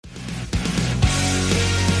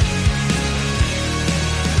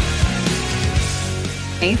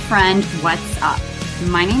Hey friend, what's up?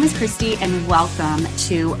 My name is Christy and welcome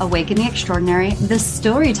to Awaken the Extraordinary, the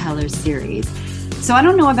Storyteller series. So I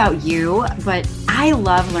don't know about you, but I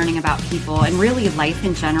love learning about people and really life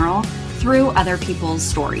in general through other people's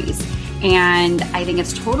stories. And I think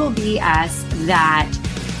it's total BS that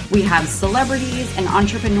we have celebrities and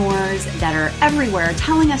entrepreneurs that are everywhere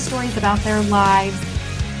telling us stories about their lives.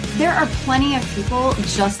 There are plenty of people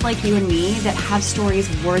just like you and me that have stories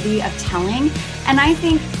worthy of telling. And I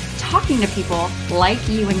think talking to people like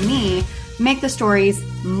you and me make the stories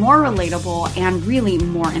more relatable and really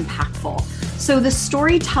more impactful. So the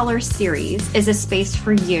Storyteller series is a space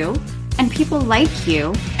for you and people like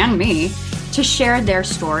you and me to share their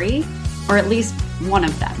story, or at least one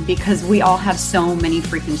of them, because we all have so many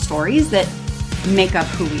freaking stories that make up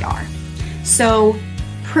who we are. So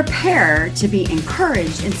prepare to be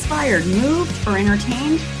encouraged, inspired, moved, or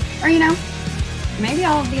entertained, or, maybe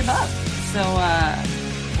all of the above. So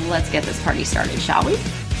let's get this party started, shall we?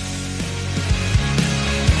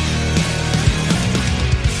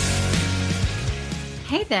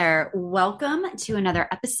 Hey there. Welcome to another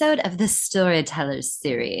episode of the Storytellers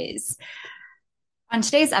series. On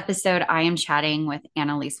today's episode, I am chatting with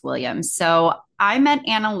Annalise Williams. So I met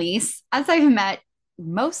Annalise, as I've met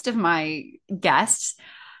most of my guests,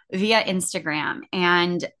 via Instagram.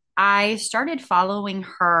 And I started following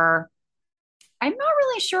her. I'm not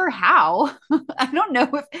really sure how. I don't know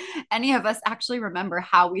if any of us actually remember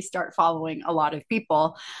how we start following a lot of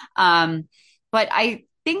people. But I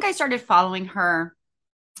think I started following her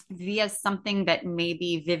via something that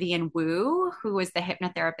maybe Vivian Wu, who was the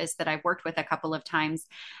hypnotherapist that I've worked with a couple of times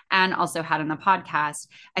and also had on the podcast.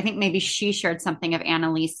 I think maybe she shared something of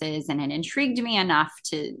Annalise's and it intrigued me enough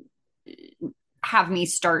to have me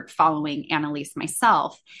start following Annalise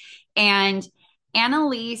myself. And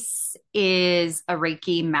Annalise is a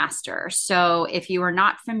Reiki master. So if you are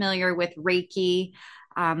not familiar with Reiki,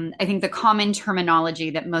 I think the common terminology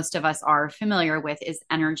that most of us are familiar with is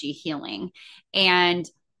energy healing. And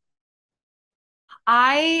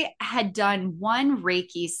I had done one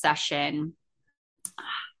Reiki session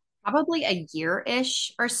probably a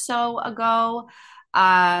year-ish or so ago.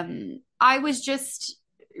 I was just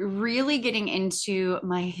really getting into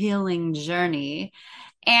my healing journey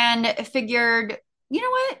and figured, you know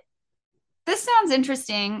what? This sounds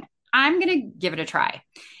interesting. I'm going to give it a try.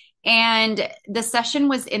 And the session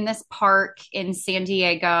was in this park in San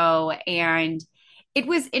Diego, and it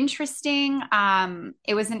was interesting.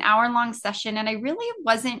 It was an hour-long session, and I really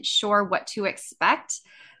wasn't sure what to expect,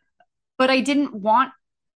 but I didn't want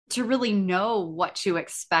to really know what to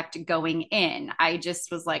expect going in. I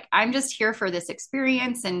just was like, I'm just here for this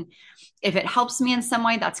experience. And if it helps me in some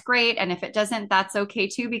way, that's great. And if it doesn't, that's okay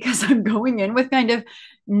too, because I'm going in with kind of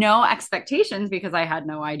no expectations because I had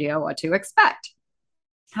no idea what to expect.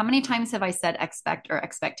 How many times have I said expect or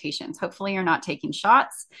expectations? Hopefully, you're not taking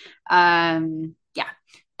shots. Yeah.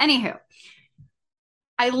 Anywho,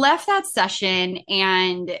 I left that session,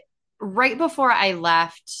 and right before I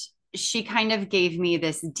left, she kind of gave me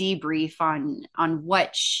this debrief on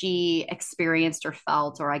what she experienced or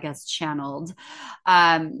felt, or I guess channeled,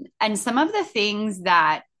 and some of the things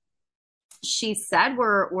that she said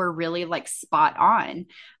were really like spot on.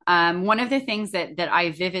 One of the things that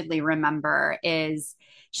I vividly remember is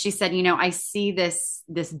she said, I see this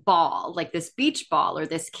ball, like this beach ball or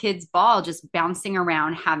this kid's ball just bouncing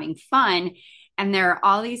around having fun. And there are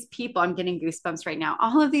all these people, I'm getting goosebumps right now,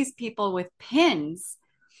 all of these people with pins,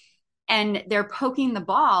 and they're poking the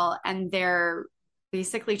ball and they're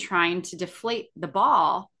basically trying to deflate the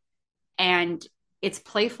ball, and it's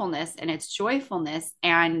playfulness and it's joyfulness,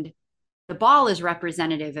 and the ball is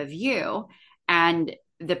representative of you, and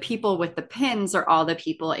the people with the pins are all the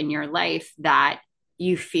people in your life that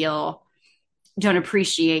you feel don't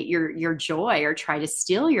appreciate your joy or try to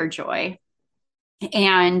steal your joy.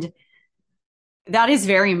 And that is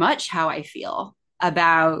very much how I feel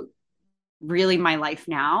about really my life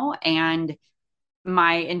now and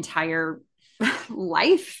my entire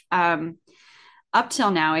life. Up till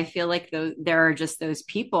now, I feel like there are just those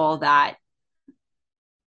people that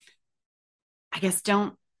I guess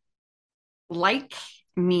don't like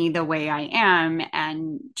me the way I am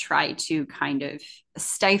and try to kind of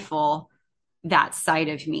stifle that side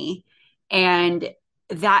of me. And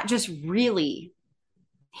that just really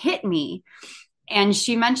hit me. And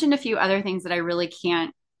she mentioned a few other things that I really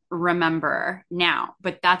can't remember now,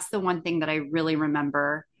 but that's the one thing that I really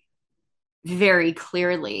remember very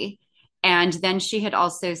clearly. And then she had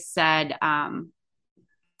also said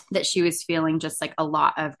that she was feeling just like a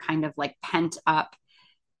lot of kind of like pent up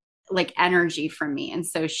like energy from me. And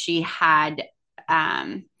so she had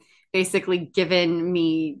basically given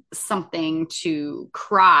me something to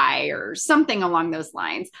cry or something along those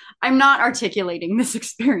lines. I'm not articulating this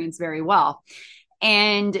experience very well.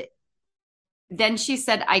 And then she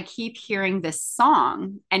said, I keep hearing this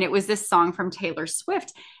song. And it was this song from Taylor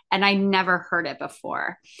Swift. And I never heard it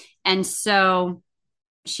before. And so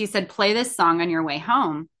she said, play this song on your way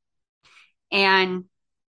home. And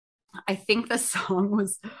I think the song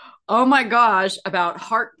was, oh my gosh, about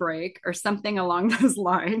heartbreak or something along those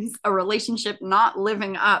lines, a relationship not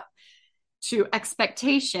living up to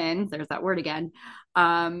expectations. There's that word again.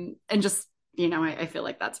 And just, I feel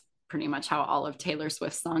like that's pretty much how all of Taylor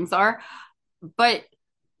Swift's songs are. But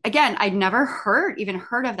again, I'd never even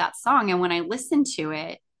heard of that song. And when I listened to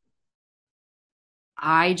it,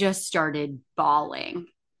 I just started bawling.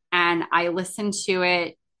 And I listened to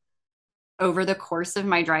it over the course of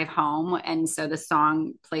my drive home. And so the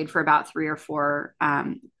song played for about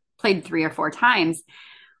played 3 or 4 times.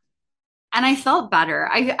 And I felt better.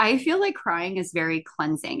 I feel like crying is very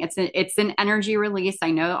cleansing. It's an energy release.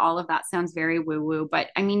 I know all of that sounds very woo woo, but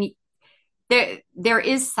I mean, there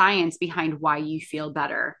is science behind why you feel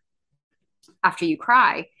better after you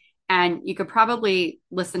cry. And you could probably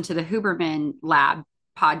listen to the Huberman Lab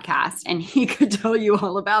podcast and he could tell you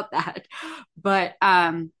all about that. But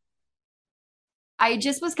I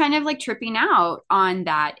just was kind of like tripping out on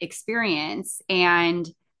that experience. And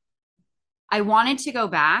I wanted to go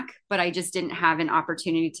back, but I just didn't have an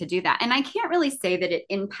opportunity to do that. And I can't really say that it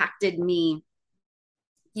impacted me,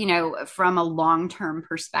 from a long term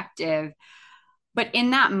perspective. But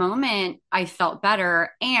in that moment, I felt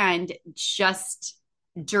better. And just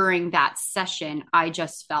during that session, I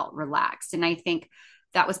just felt relaxed. And I think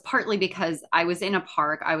that was partly because I was in a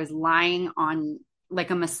park, I was lying on like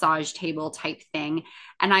a massage table type thing,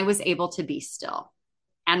 and I was able to be still.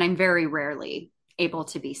 And I'm very rarely able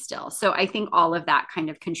to be still. So I think all of that kind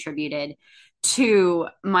of contributed to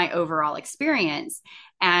my overall experience.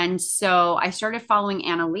 And so I started following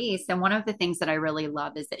Annalise. And one of the things that I really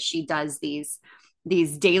love is that she does these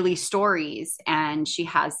daily stories, and she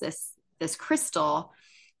has this crystal,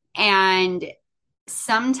 and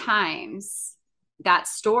sometimes that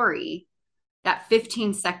story, that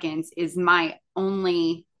 15 seconds, is my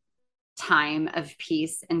only time of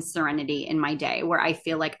peace and serenity in my day where I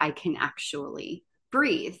feel like I can actually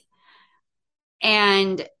breathe.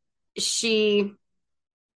 And she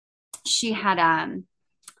she had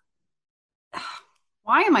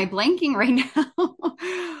why am I blanking right now?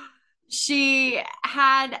 She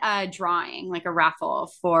had a drawing, like a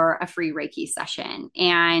raffle for a free Reiki session.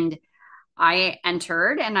 And I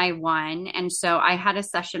entered and I won. And so I had a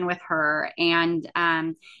session with her. And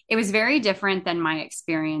it was very different than my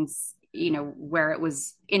experience, where it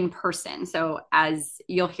was in person. So, as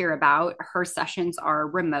you'll hear about, her sessions are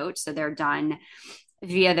remote. So they're done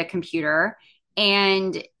via the computer.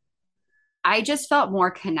 And I just felt more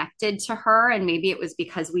connected to her, and maybe it was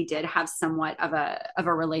because we did have somewhat of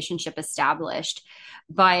a relationship established.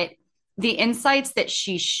 But the insights that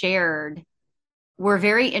she shared were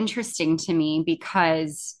very interesting to me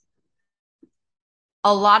because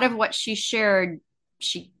a lot of what she shared,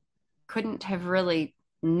 she couldn't have really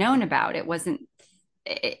known about. It wasn't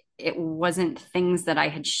things that I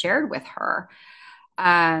had shared with her.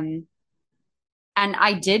 Um, and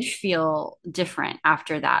I did feel different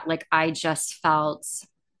after that. Like I just felt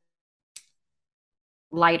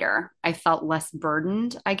lighter. I felt less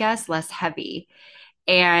burdened, I guess, less heavy.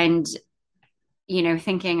 And,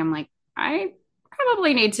 thinking I'm like, I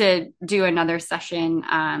probably need to do another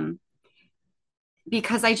session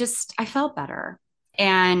because I felt better.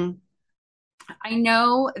 And I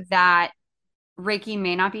know that Reiki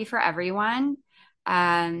may not be for everyone.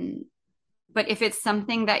 Um, but if it's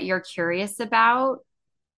something that you're curious about,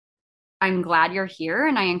 I'm glad you're here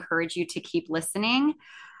and I encourage you to keep listening.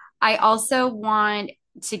 I also want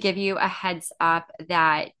to give you a heads up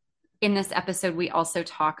that in this episode, we also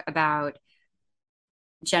talk about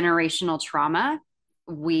generational trauma.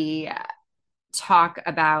 We talk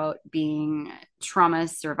about being trauma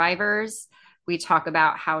survivors. We talk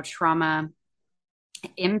about how trauma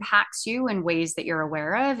impacts you in ways that you're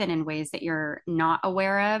aware of and in ways that you're not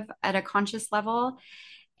aware of at a conscious level.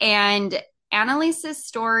 And Annalise's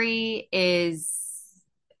story is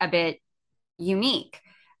a bit unique.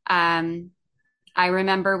 I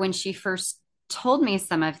remember when she first told me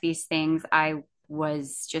some of these things, I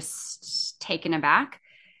was just taken aback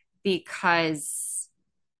because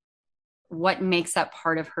what makes up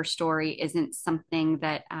part of her story isn't something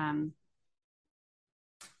that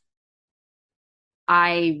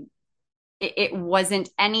I, it wasn't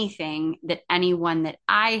anything that anyone that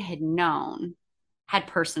I had known had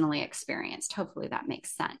personally experienced. Hopefully that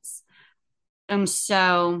makes sense.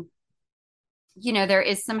 So, there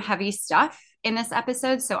is some heavy stuff in this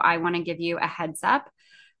episode, so I want to give you a heads up.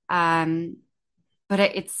 Um, but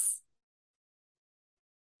it's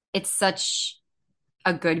such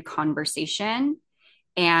a good conversation.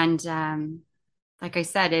 And like I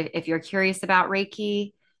said, if you're curious about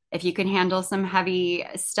Reiki, if you can handle some heavy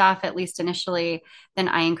stuff, at least initially, then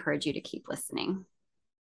I encourage you to keep listening.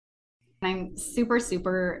 I'm super,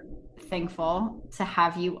 super thankful to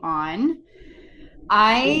have you on.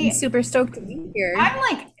 I'm I super stoked to be here. I'm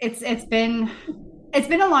like it's been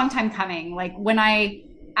a long time coming. Like when I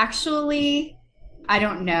actually I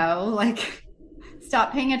don't know, like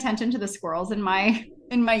stopped paying attention to the squirrels in my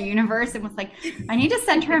universe and was like, I need to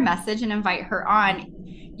send her a message and invite her on.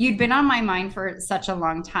 You'd been on my mind for such a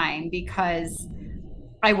long time because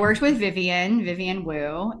I worked with Vivian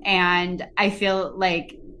Wu, and I feel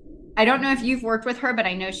like I don't know if you've worked with her, but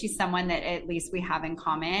I know she's someone that at least we have in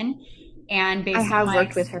common. And I based on have my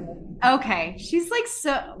worked with her. okay, she's like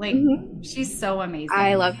so like hmm she's so I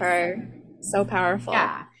amazing. love her. So powerful.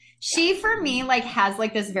 Yeah. She for me like has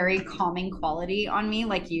like this very calming quality on me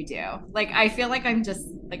like you do. Like I feel like I'm just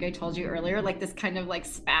like I told you earlier like this kind of like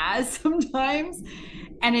spaz sometimes,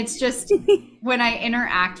 and it's just when I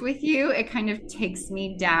interact with you it kind of takes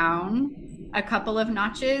me down a couple of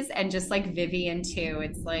notches, and just like Vivian too.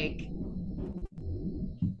 It's like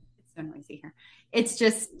it's so noisy here. It's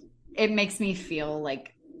just it makes me feel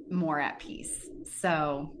like more at peace.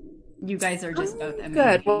 So you guys are just both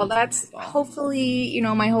Good. Well, amazing that's people. hopefully,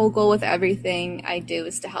 my whole goal with everything I do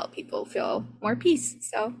is to help people feel more peace.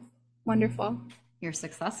 So wonderful. You're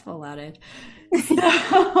successful at it.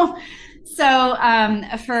 So,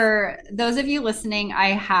 for those of you listening, I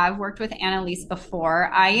have worked with Annalise before.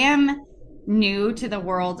 I am new to the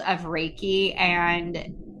world of Reiki,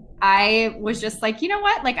 and I was just like, you know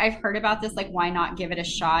what? Like, I've heard about this. Like, why not give it a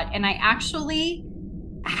shot? And I actually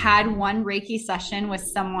had one Reiki session with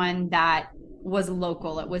someone that was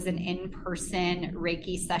local. It was an in-person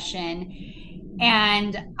Reiki session.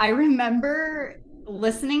 And I remember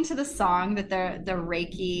listening to the song that the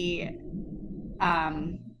Reiki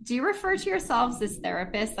do you refer to yourselves as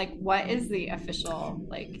therapists? Like what is the official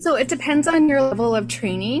like So it depends on your level of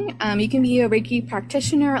training. You can be a Reiki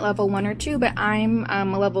practitioner at level 1 or 2, but I'm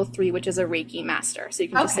a level 3, which is a Reiki master. So you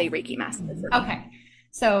can just say okay. Reiki master for me. Okay.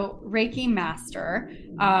 So Reiki master.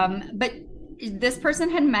 But this person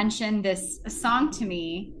had mentioned this song to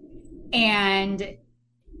me, and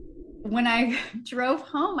when I drove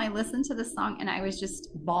home, I listened to the song and I was just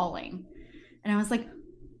bawling. And I was like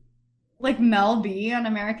Mel B on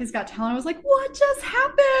America's Got Talent. I was like, what just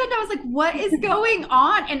happened? I was like, what is going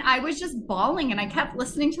on? And I was just bawling and I kept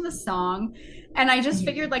listening to the song. And I just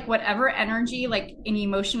figured like whatever energy, like any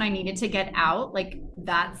emotion I needed to get out, like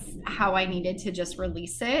that's how I needed to just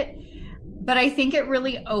release it. But I think it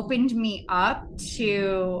really opened me up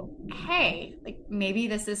to, hey, like maybe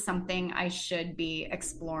this is something I should be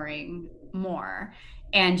exploring more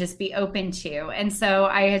and just be open to. And so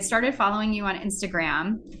I had started following you on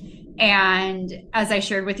Instagram, and as I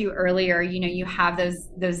shared with you earlier, you have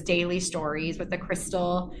those daily stories with the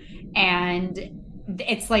crystal, and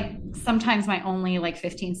it's like sometimes my only like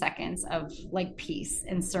 15 seconds of like peace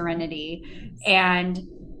and serenity. And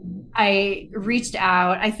I reached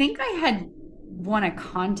out. I think I had won a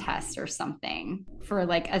contest or something for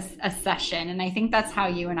like a session. And I think that's how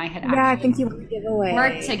you and I had Yeah, I actually think you want to give worked away.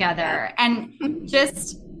 Yeah. together. And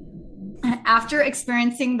just after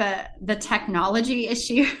experiencing the technology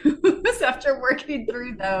issues after working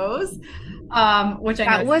through those, which I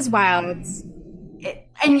know That was wild.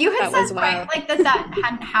 and you had That said was right wild. like that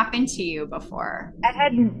hadn't happened to you before.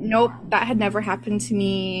 Nope, that had never happened to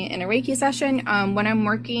me in a Reiki session. When I'm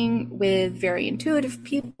working with very intuitive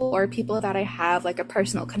people or people that I have like a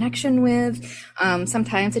personal connection with,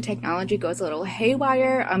 sometimes the technology goes a little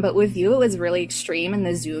haywire. But with you, it was really extreme, and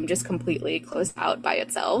the Zoom just completely closed out by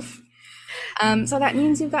itself. So that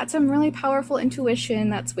means you've got some really powerful intuition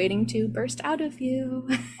that's waiting to burst out of you.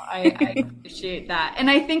 I appreciate that. And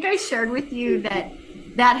I think I shared with you that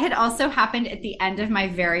that had also happened at the end of my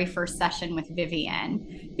very first session with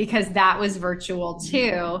Vivian, because that was virtual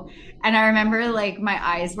too. And I remember like my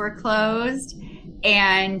eyes were closed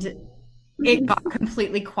and it got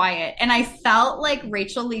completely quiet. And I felt like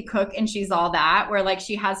Rachel Lee Cook and She's All That, where like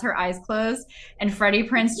she has her eyes closed and Freddie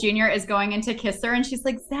Prinze Jr. is going in to kiss her. And she's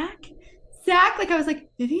like, Zach. Like I was like,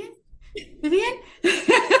 Vivian?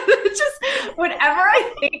 Just whenever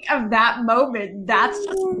I think of that moment, that's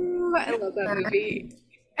just Oh, I love that her. movie.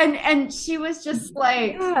 And she was just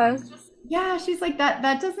like, Yeah. yeah, she's like that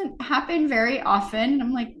doesn't happen very often. And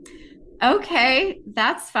I'm like, okay,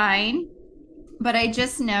 that's fine. But I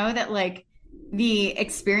just know that like the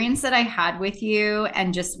experience that I had with you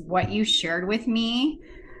and just what you shared with me,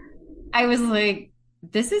 I was like,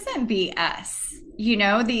 this isn't BS. You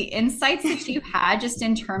know, the insights that you had just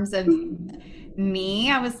in terms of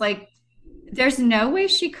me, I was like, there's no way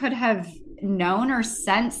she could have known or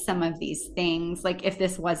sensed some of these things, like if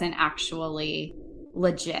this wasn't actually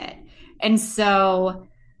legit. And so,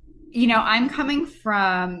 I'm coming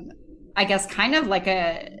from, I guess, kind of like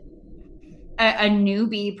a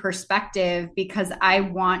newbie perspective because I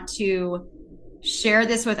want to share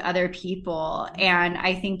this with other people. And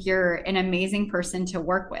I think you're an amazing person to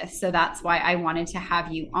work with. So that's why I wanted to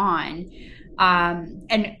have you on.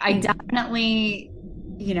 And I definitely,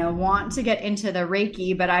 want to get into the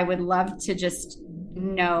Reiki, but I would love to just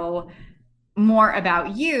know more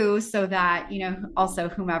about you so that, also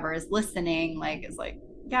whomever is listening, like, is like,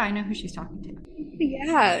 yeah, I know who she's talking to.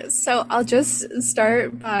 Yeah, so I'll just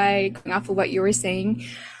start by going off of what you were saying.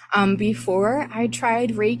 Before I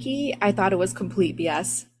tried Reiki, I thought it was complete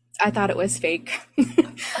BS. I thought it was fake.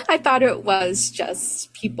 I thought it was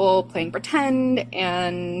just people playing pretend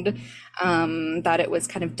and that it was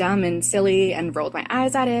kind of dumb and silly and rolled my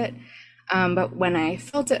eyes at it. But when I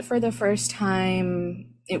felt it for the first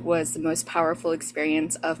time, it was the most powerful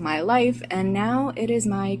experience of my life, and now it is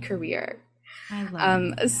my career. I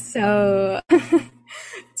love So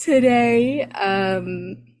today,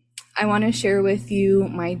 I want to share with you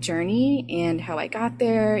my journey and how I got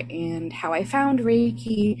there and how I found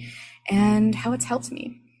Reiki and how it's helped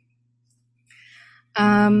me.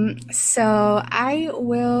 So I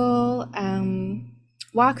will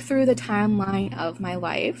walk through the timeline of my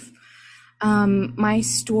life. My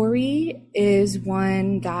story is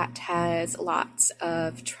one that has lots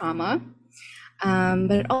of trauma,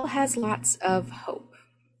 but it all has lots of hope.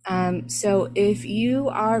 So if you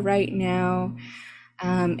are right now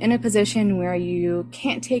in a position where you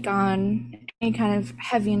can't take on any kind of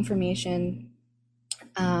heavy information,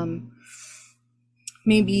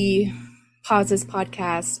 maybe pause this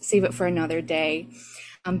podcast, save it for another day,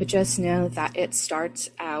 but just know that it starts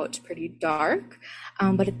out pretty dark,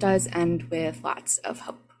 but it does end with lots of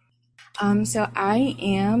hope. So I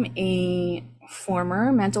am a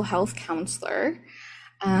former mental health counselor.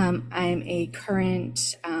 I'm a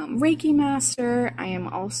current Reiki master. I am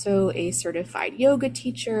also a certified yoga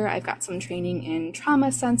teacher. I've got some training in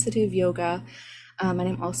trauma sensitive yoga, and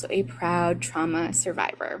I'm also a proud trauma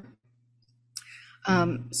survivor.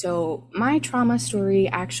 So my trauma story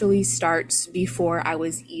actually starts before I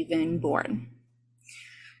was even born.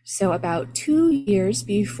 So about 2 years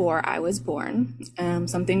before I was born,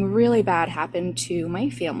 something really bad happened to my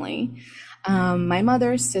family. My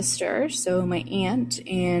mother's sister, so my aunt,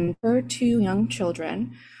 and her two young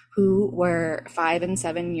children, who were 5 and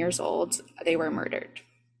 7 years old, they were murdered.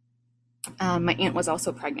 My aunt was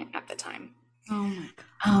also pregnant at the time. Oh my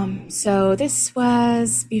God. So this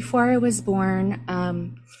was before I was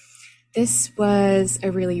born. This was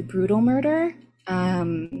a really brutal murder.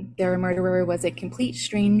 Their murderer was a complete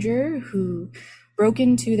stranger who broke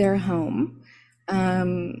into their home,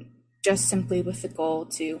 just simply with the goal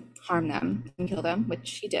to harm them and kill them,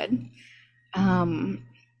 which he did.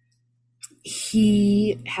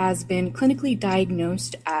 He has been clinically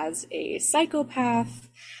diagnosed as a psychopath.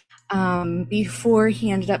 Before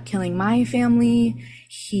he ended up killing my family,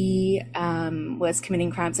 he was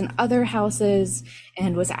committing crimes in other houses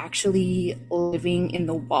and was actually living in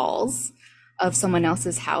the walls of someone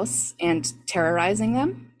else's house and terrorizing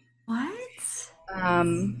them. What?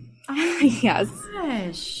 Yes.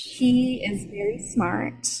 Gosh. He is very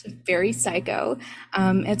smart, very psycho.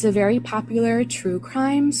 It's a very popular true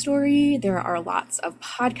crime story. There are lots of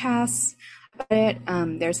podcasts about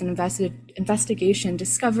it. There's an investigation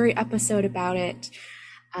discovery episode about it.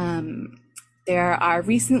 There are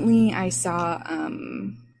recently I saw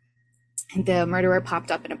the murderer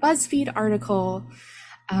popped up in a BuzzFeed article.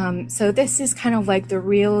 So this is kind of like the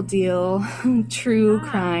real deal true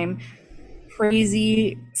crime.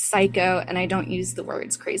 Crazy psycho, and I don't use the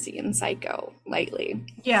words crazy and psycho lightly.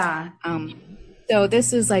 Yeah. So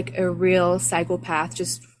this is like a real psychopath,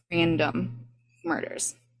 just random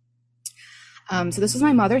murders. So this was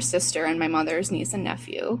my mother's sister and my mother's niece and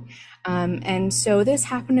nephew. And so this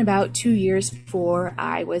happened about 2 years before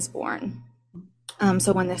I was born.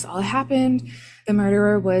 So when this all happened, the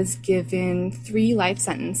murderer was given 3 life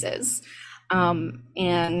sentences,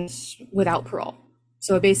 and without parole.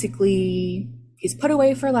 So basically, he's put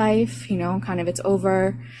away for life, kind of it's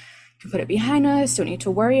over, can put it behind us, don't need to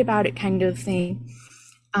worry about it kind of thing.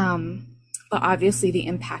 But obviously the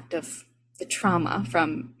impact of the trauma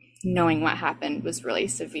from knowing what happened was really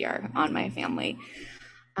severe on my family.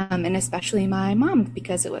 and especially my mom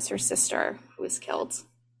because it was her sister who was killed.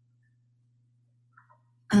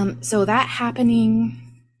 So that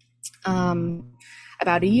happening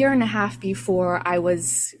about a year and a half before I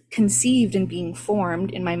was conceived and being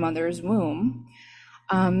formed in my mother's womb.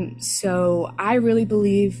 So I really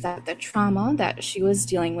believe that the trauma that she was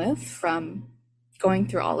dealing with from going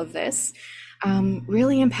through all of this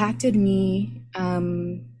really impacted me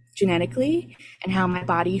genetically and how my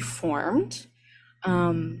body formed.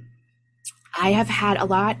 I have had a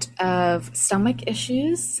lot of stomach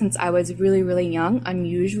issues since I was really, really young,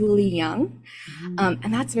 unusually young.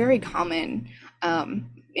 And that's very common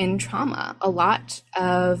in trauma. A lot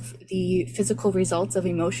of the physical results of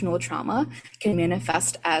emotional trauma can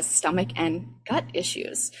manifest as stomach and gut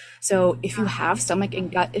issues. So if you have stomach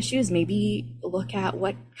and gut issues, maybe look at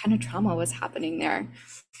what kind of trauma was happening there.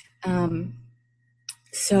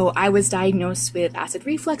 So I was diagnosed with acid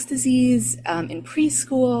reflux disease in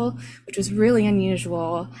preschool, which was really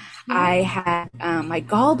unusual. I had my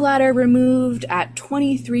gallbladder removed at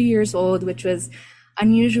 23 years old, which was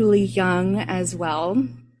unusually young as well.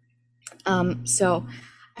 So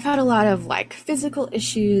I've had a lot of like physical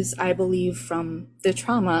issues, I believe, from the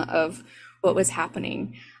trauma of what was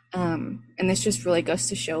happening. And this just really goes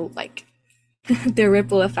to show like the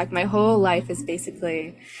ripple effect. My whole life is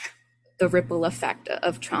basically the ripple effect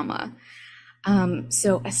of trauma.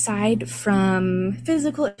 So aside from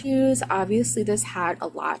physical issues, obviously this had a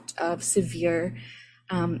lot of severe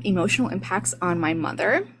emotional impacts on my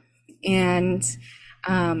mother and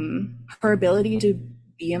her ability to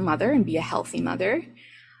be a mother and be a healthy mother.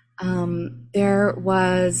 There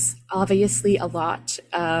was obviously a lot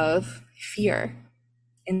of fear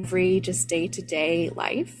in every just day-to-day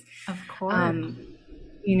life. Of course.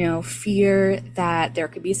 Fear that there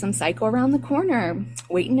could be some psycho around the corner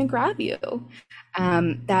waiting to grab you,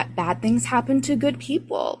 that bad things happen to good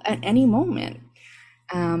people at any moment,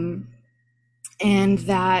 and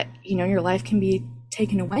that, your life can be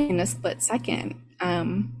taken away in a split second.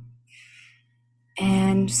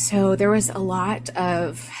 And so there was a lot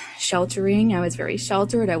of sheltering. I was very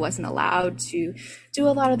sheltered. I wasn't allowed to do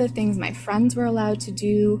a lot of the things my friends were allowed to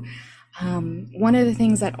do. One of the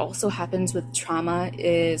things that also happens with trauma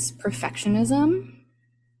is perfectionism.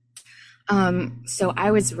 So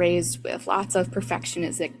I was raised with lots of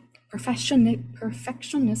perfectionistic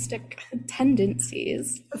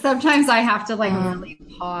tendencies. Sometimes I have to like really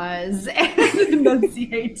pause and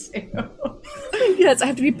enunciate too. Yes, I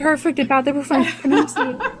have to be perfect about the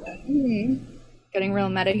pronunciation. Getting real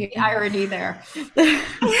meta here. The irony there.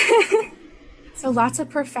 So lots of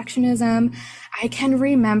perfectionism. I can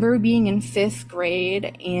remember being in 5th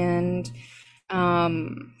grade and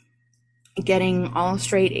getting all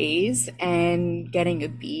straight A's and getting a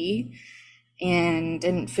B. And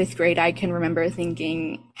in 5th grade, I can remember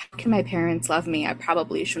thinking, how can my parents love me? I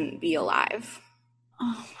probably shouldn't be alive.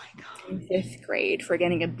 Oh my God. In 5th grade for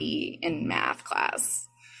getting a B in math class.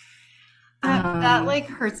 That like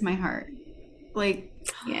hurts my heart. Like,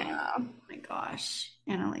 yeah. Oh my gosh,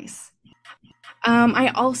 Annalise.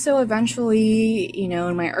 I also eventually,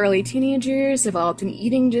 in my early teenage years, developed an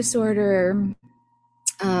eating disorder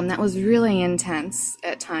that was really intense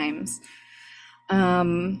at times.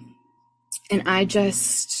 And I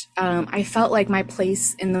just, I felt like my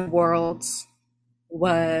place in the world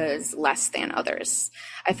was less than others.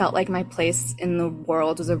 I felt like my place in the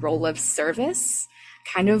world was a role of service,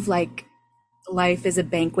 kind of like life is a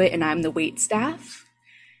banquet and I'm the wait staff.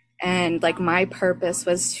 And like my purpose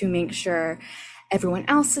was to make sure everyone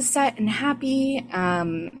else is set and happy.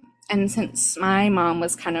 And since my mom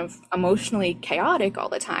was kind of emotionally chaotic all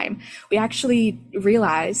the time, we actually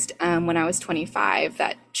realized when I was 25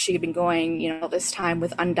 that she had been going, all this time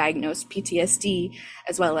with undiagnosed PTSD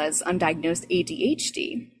as well as undiagnosed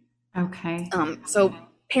ADHD. Okay. So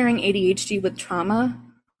pairing ADHD with trauma.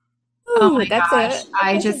 Oh my gosh,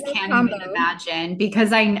 I just can't even imagine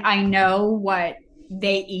because I know what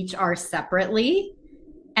they each are separately,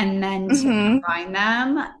 and then to combine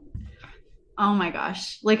them. Oh my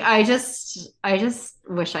gosh. Like I just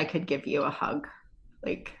wish I could give you a hug.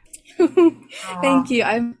 Like thank you.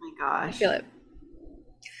 Oh my gosh. I feel it.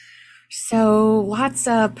 So lots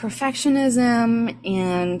of perfectionism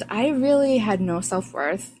and I really had no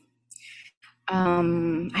self-worth.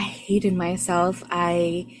 I hated myself.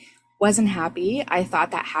 I wasn't happy. I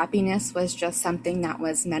thought that happiness was just something that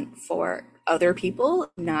was meant for other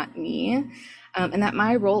people, not me. And that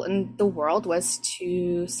my role in the world was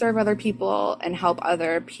to serve other people and help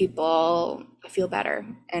other people feel better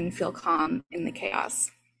and feel calm in the chaos,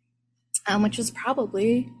 which is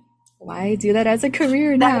probably why do that as a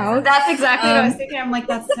career now? That's exactly what I was Um, thinking. I'm like,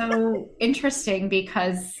 that's so interesting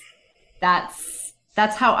because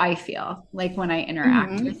that's how I feel like when I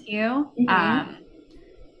interact mhm, with you. mhm.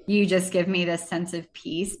 You just give me this sense of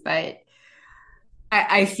peace, but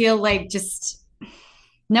I feel like just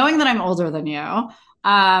knowing that I'm older than you,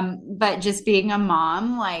 but just being a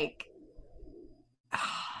mom,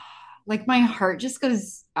 like my heart just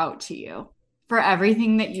goes out to you for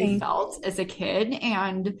everything that you Thank felt you. as a kid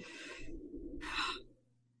and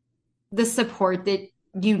the support that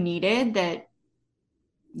you needed that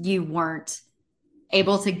you weren't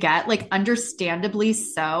able to get, like understandably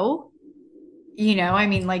so. I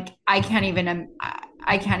mean, like I can't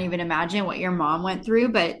even imagine what your mom went through,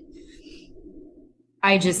 but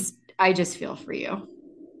I just feel for you.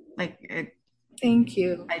 Like Thank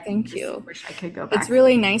you. I Thank just you. wish I could go It's back.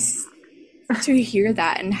 really nice to hear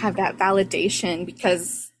that and have that validation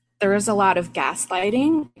because there is a lot of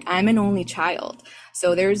gaslighting. I'm an only child,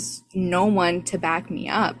 so there's no one to back me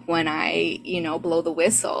up when I, blow the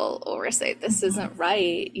whistle or say this isn't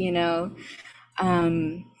right.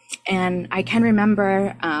 Um, and I can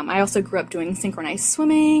remember, I also grew up doing synchronized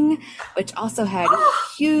swimming, which also had Oh,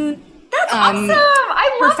 huge that's awesome. um,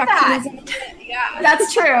 I love that. perfectionism in it. Yeah,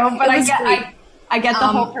 That's true, but it I was get great. I get the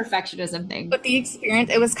whole Um, perfectionism thing. but the experience,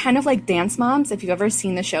 it was kind of like Dance Moms. If you've ever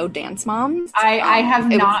seen the show Dance Moms, I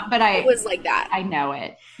have it was not, but it was like that. I know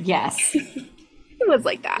it. Yes. It was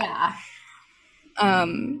like that. Yeah.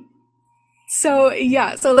 Um, so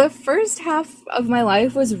yeah, so the first half of my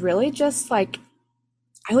life was really just like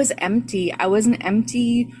I was empty. I was an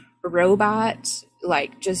empty robot,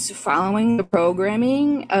 like just following the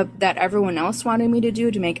programming that everyone else wanted me to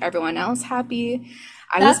do to make everyone else happy.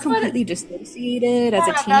 I was That's what completely dissociated as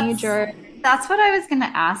a yeah, teenager. that's what I was going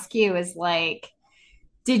to ask you is like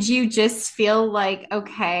did you just feel like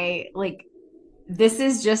okay, like this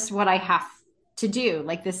is just what I have to do.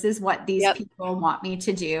 Like this is what these Yep, people want me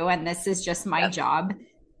to do and this is just my yep, job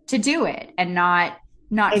to do it and not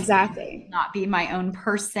exactly. not be my own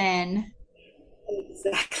person.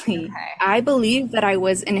 Exactly. Okay. I believe that I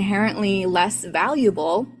was inherently less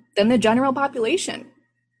valuable than the general population.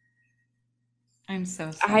 I'm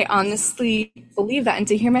so I sorry. honestly believe that. And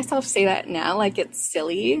to hear myself say that now, like it's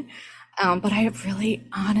silly, but I really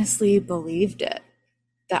honestly believed it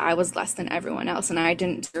that I was less than everyone else and I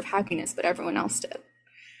didn't deserve happiness, but everyone else did.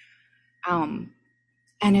 Um,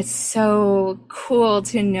 and it's so cool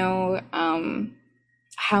to know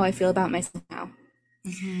how I feel about myself now.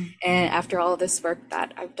 Mhm. And after all this work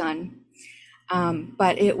that I've done.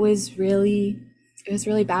 But it was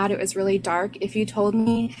really bad. It was really dark. If you told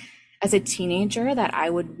me as a teenager that I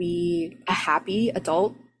would be a happy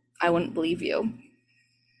adult, I wouldn't believe you.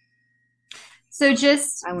 So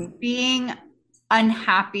just I wouldn't. being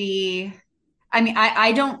unhappy. I mean,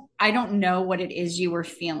 I don't know what it is you were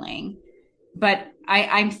feeling, but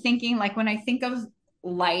I'm thinking like when I think of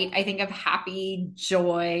light, I think of happy,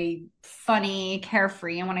 joy, funny,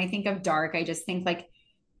 carefree. And when I think of dark, I just think like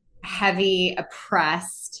heavy,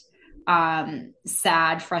 oppressed,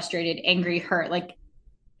 sad, frustrated, angry, hurt. Like,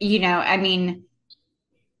 I mean,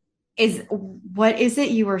 is what is it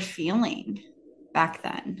you were feeling back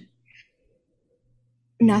then?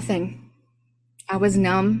 Nothing. I was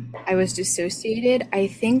numb. I was dissociated. I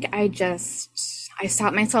think I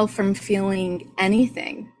stopped myself from feeling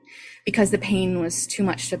anything because the pain was too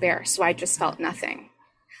much to bear. So I just felt nothing.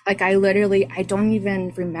 Like I don't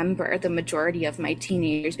even remember the majority of my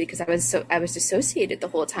teenagers because I was dissociated the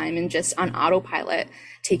whole time and just on autopilot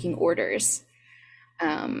taking orders.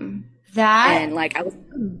 Um, That and like I was,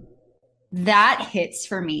 that hits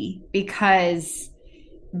for me because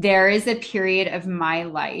there is a period of my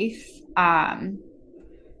life,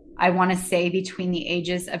 I want to say between the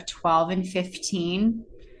ages of 12 and 15.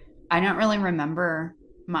 I don't really remember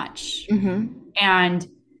much. mm-hmm, And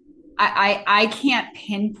I can't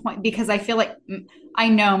pinpoint because I feel like I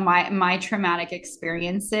know my traumatic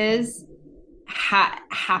experiences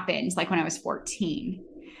happened like when I was 14.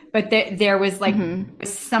 But there was like mm-hmm.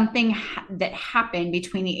 something that happened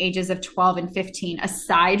between the ages of 12 and 15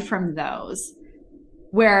 aside from those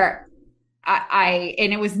where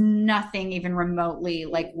and it was nothing even remotely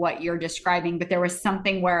like what you're describing, but there was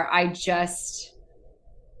something where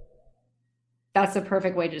that's a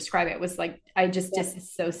perfect way to describe it. It was like I just Yeah,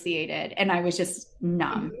 disassociated and I was just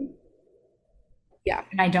numb mm-hmm. Yeah,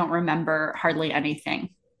 and I don't remember hardly anything.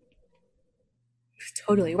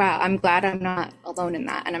 totally. Wow. I'm glad I'm not alone in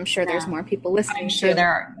that. And I'm sure there's Yeah. more people I'm listening sure too.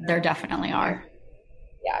 there definitely are.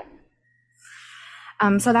 Yeah.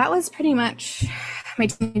 So that was pretty much my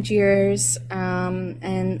teenage years.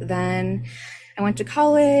 And then I went to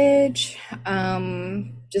college.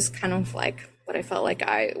 just kind of like what I felt like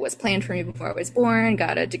I was planned for me before I was born.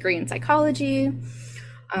 Got a degree in psychology.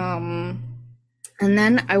 And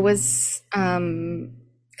then I was kind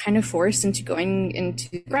of forced into going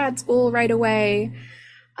into grad school right away.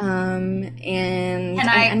 And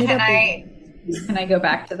I ended up can I go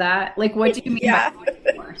back to that? Like, what do you mean by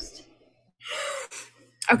going forced?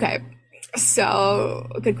 Okay, so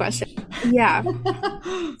good question. Yeah.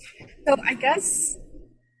 So I guess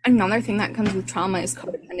another thing that comes with trauma is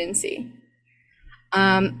codependency.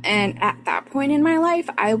 And at that point in my life,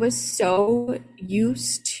 I was so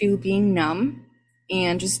used to being numb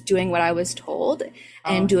and just doing what I was told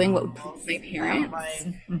and doing what would please my parents.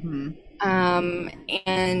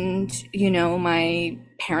 And, you know, my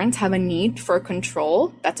parents have a need for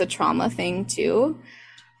control. That's a trauma thing too.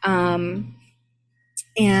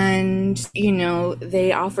 And, you know,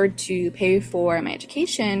 they offered to pay for my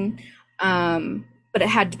education, but it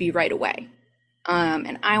had to be right away.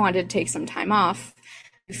 And I wanted to take some time off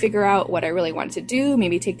to figure out what I really wanted to do,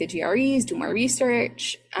 maybe take the GREs, do more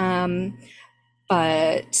research.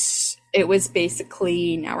 But it was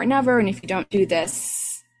basically now or never. And if you don't do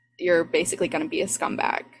this, you're basically going to be a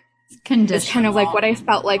scumbag. It's kind of like what I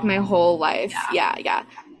felt like my whole life. Yeah.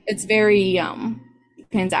 It's very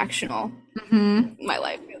transactional. My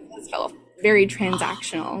life felt very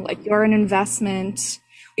transactional. Like, you're an investment.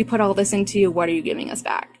 We put all this into you. What are you giving us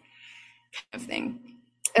back? Kind of thing.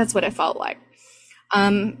 That's what it felt like.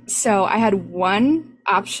 So I had one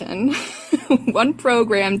option, one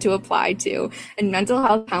program to apply to in mental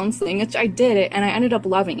health counseling, which I did it, and I ended up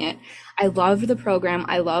loving it. I loved the program.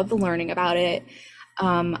 I loved learning about it.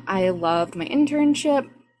 I loved my internship.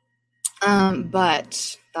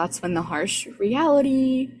 But that's when the harsh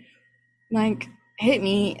reality, like, hit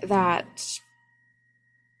me, that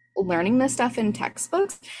learning this stuff in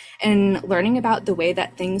textbooks and learning about the way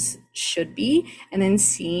that things should be, and then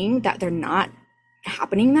seeing that they're not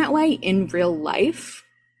happening that way in real life,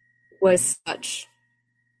 was such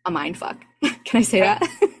a mind fuck. Can I say that?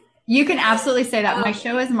 You can absolutely say that. My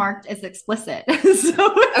show is marked as explicit, so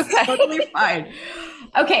it's totally fine.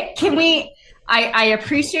 Okay, can we? I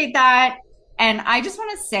appreciate that, and I just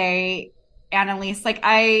want to say, Annalise, like,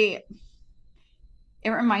 it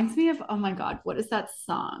reminds me of, oh my God, what is that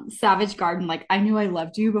song? Savage Garden. Like, I knew I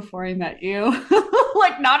loved you before I met you.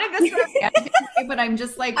 Like, not in this romantic way, but I'm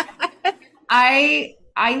just like, I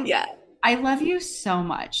love you so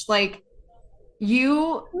much. Like,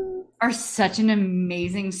 you are such an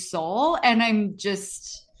amazing soul, and I'm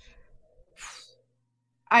just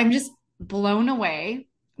blown away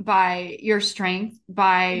by your strength,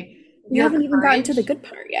 by you haven't even gotten to the good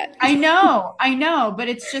part yet. I know, but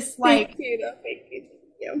it's just like, thank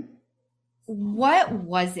you. What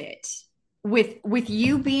was it with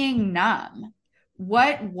you being numb?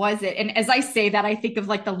 What was it? And as I say that, I think of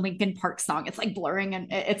like the Linkin Park song. It's like blurring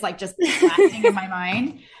and it's like just blasting in my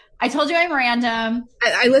mind. I told you I'm random.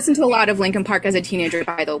 I listened to a lot of Linkin Park as a teenager,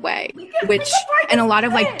 by the way, and a lot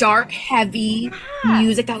of like dark, heavy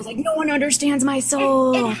music that was like, no one understands my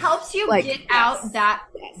soul. It helps you like, get out that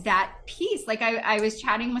piece. Like, I was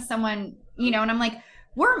chatting with someone, you know, and I'm like,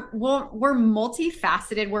 we're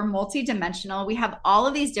multifaceted, we're multidimensional. We have all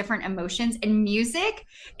of these different emotions, and music,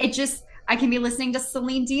 I can be listening to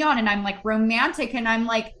Celine Dion and I'm like romantic, and I'm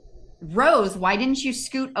like, Rose, why didn't you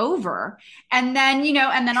scoot over? And then, you know,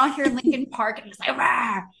 and then I'll hear Linkin Park and it's like,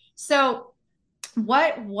 rah. So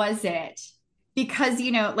what was it? Because,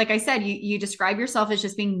 you know, like I said, you describe yourself as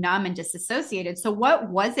just being numb and disassociated. So what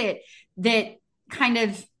was it that kind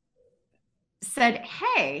of said,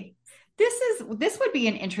 hey, this would be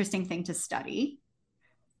an interesting thing to study.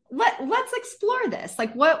 Let's explore this.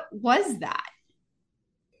 Like, what was that?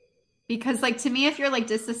 Because, like, to me, if you're like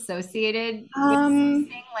disassociated with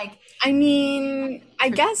something, like, I mean, I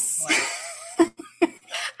guess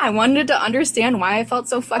I wanted to understand why I felt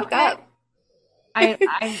so fucked up. And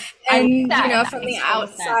you know, from the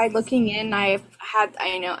outside looking in, I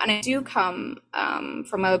know, and I do come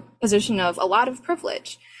from a position of a lot of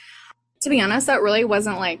privilege. To be honest, that really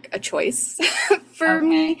wasn't like a choice for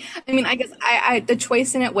me. I mean, I guess the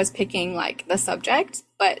choice in it was picking like the subject,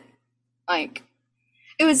 but like,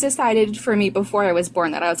 it was decided for me before I was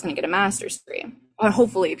born that I was going to get a master's degree, or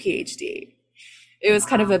hopefully a PhD. It was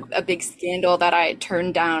kind of a big scandal that I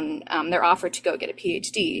turned down their offer to go get a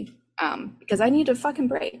PhD because I need a fucking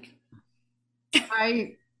break.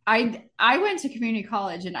 I went to community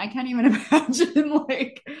college, and I can't even imagine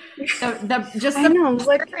like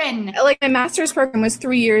like my master's program was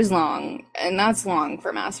 3 years long, and that's long for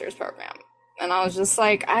a master's program. And I was just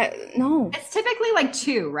like, no. It's typically like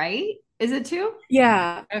 2, right? Is it 2?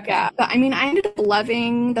 Yeah. Okay. Yeah. But I mean, I ended up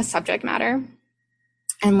loving the subject matter.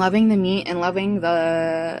 and loving the meat and loving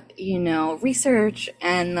the, research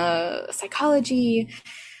and the psychology.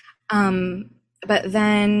 But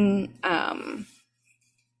then,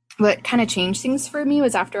 what kind of changed things for me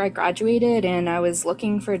was after I graduated and I was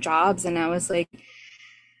looking for jobs and I was like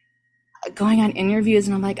going on interviews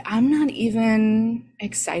and I'm like, I'm not even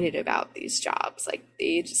excited about these jobs. Like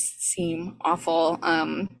they just seem awful.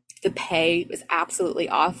 The pay was absolutely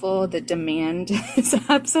awful. The demand is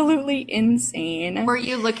absolutely insane. Were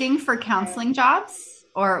you looking for counseling jobs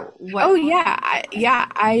or Oh what? yeah,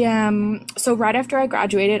 I so right after I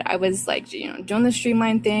graduated, I was like, doing the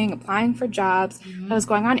Streamline thing, applying for jobs. I Mhm. was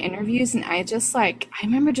going on interviews and I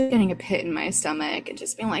remember just getting a pit in my stomach and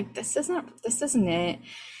just being like, this isn't it.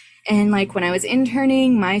 And like when I was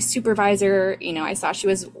interning, my supervisor, I saw she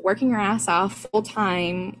was working her ass off full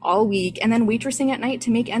time all week and then waitressing at night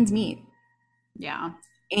to make ends meet. Yeah.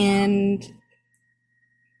 And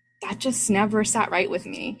that just never sat right with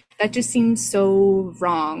me. That just seemed so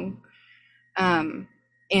wrong. Um,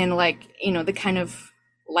 and like, the kind of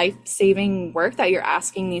life-saving work that you're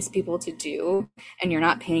asking these people to do and you're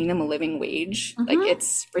not paying them a living wage. Like Hmm.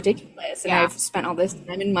 it's ridiculous. And Yeah. I've spent all this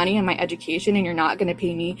time and money on my education and you're not going to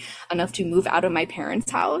pay me enough to move out of my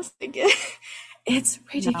parents' house. Like, it's No,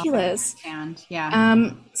 I ridiculous. understand.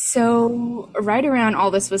 Yeah. So right around all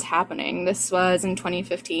this was happening, this was in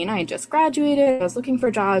 2015. I had just graduated. I was looking for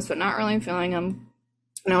jobs, but not really feeling them.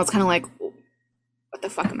 And I was kind of like, what the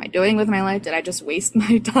fuck am I doing with my life? Did I just waste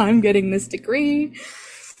my time getting this degree?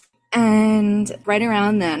 And right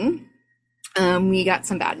around then, we got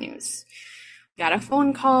some bad news. We got a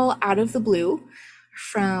phone call out of the blue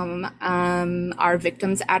from our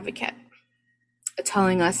victim's advocate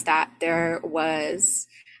telling us that there was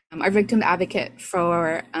our victim advocate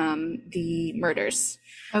for the murders.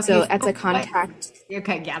 Okay. So that's a What? contact.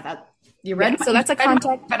 Okay. Yeah. You Yeah, read so that's a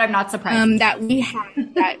contact but I'm not surprised. that we have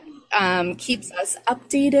that keeps us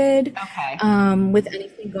updated Okay. with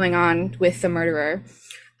anything going on with the murderer.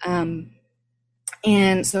 Um,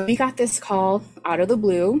 and so we got this call out of the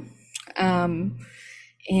blue um,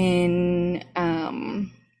 in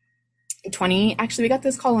 20, actually, we got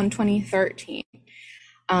this call in 2013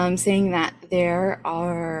 saying that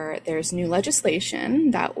there's new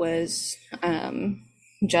legislation that was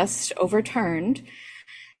just overturned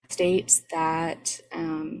states that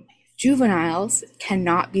juveniles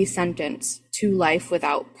cannot be sentenced to life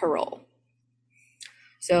without parole.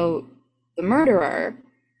 So the murderer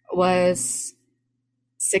was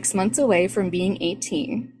 6 months away from being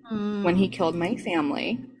 18 when he killed my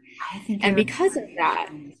family. I think And you're because of that,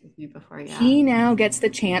 sharing this with me before. Yeah. he now gets the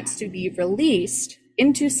chance to be released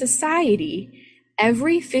into society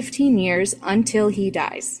every 15 years until he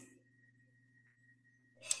dies.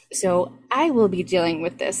 So I will be dealing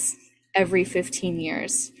with this every 15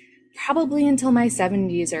 years, probably until my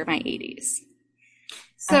 70s or my 80s.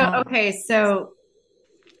 So, okay. So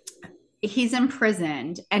he's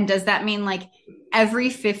imprisoned. And does that mean like every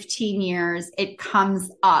 15 years it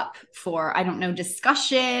comes up for, I don't know,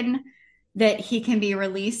 discussion that he can be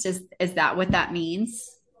released? Is that what that means?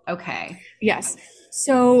 Okay. Yes.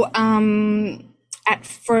 So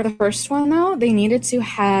for the first one, though, they needed to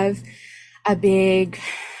have a big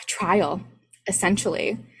trial,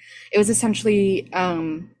 essentially. It was essentially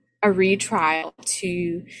a retrial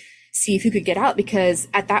to see if he could get out because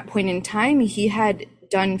at that point in time, he had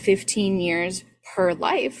done 15 years per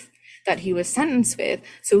life that he was sentenced with.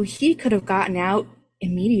 So he could have gotten out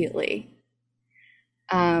immediately.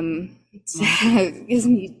 It gives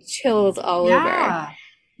me chills all over. Yeah.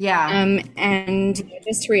 Yeah. And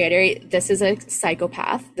just to reiterate, this is a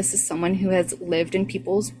psychopath. This is someone who has lived in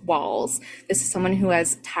people's walls. This is someone who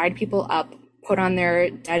has tied people up, put on their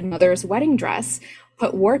dead mother's wedding dress,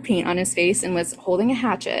 put war paint on his face, and was holding a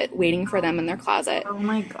hatchet, waiting for them in their closet. Oh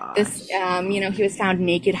my gosh. This, he was found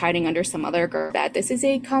naked, hiding under some other girl's bed. This is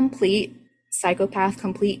a complete psychopath,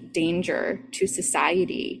 complete danger to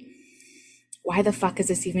society. Why the fuck is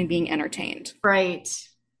this even being entertained? Right.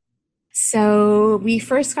 So we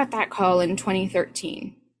first got that call in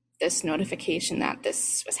 2013, this notification that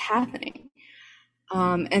this was happening.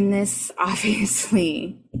 And this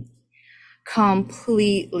obviously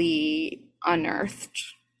completely unearthed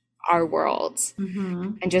our world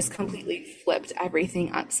and just completely flipped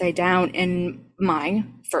everything upside down. And my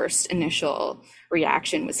first initial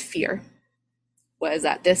reaction was fear, was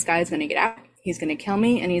that this guy's going to get out, he's going to kill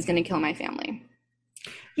me, and he's going to kill my family.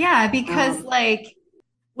 Yeah, because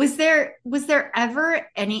was there ever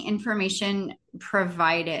any information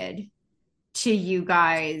provided to you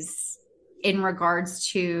guys in regards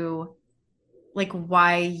to like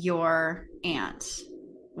why your aunt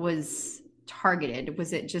was targeted?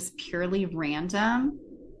 Was it just purely random?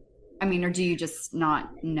 I mean, or do you just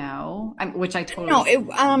not know? Which I totally.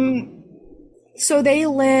 No, so they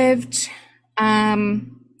lived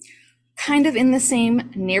kind of in the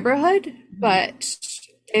same neighborhood, but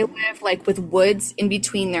they live like with woods in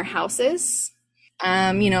between their houses.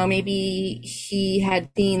 Maybe he had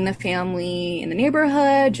seen the family in the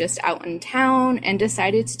neighborhood, just out in town, and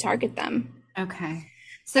decided to target them. Okay.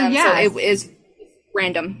 So So yeah, it is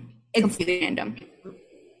random, it's completely random.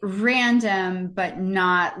 random, but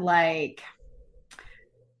not like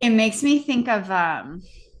it makes me think of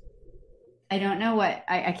I don't know what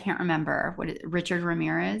I can't remember Richard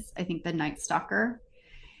Ramirez, I think the Night Stalker.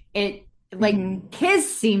 It like Hmm.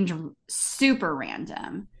 his seemed super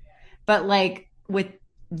random, but like with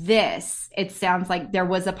this, it sounds like there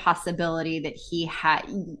was a possibility that he had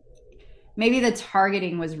maybe the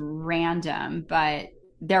targeting was random, but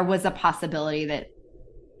there was a possibility that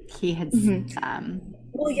he had Hmm.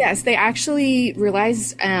 Well, yes, they actually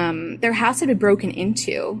realized their house had been broken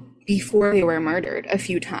into before they were murdered a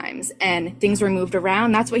few times, and things were moved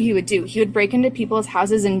around. That's what he would do. He would break into people's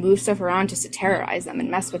houses and move stuff around just to terrorize them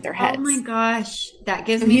and mess with their oh my heads. gosh, that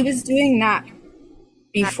gives So he me was doing that that,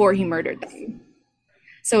 before he murdered them.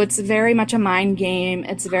 So it's very much a mind game.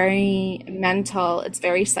 It's very mental. It's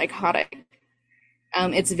very psychotic.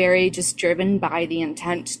 It's very just driven by the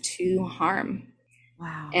intent to harm.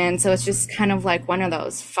 wow. And so it's just kind of like one of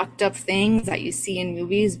those fucked up things that you see in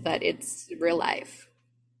movies, but it's real life.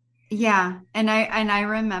 Yeah, and I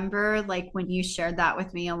remember like when you shared that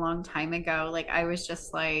with me a long time ago, like I was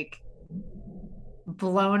just like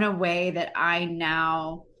blown away that I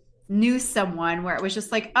now knew someone where it was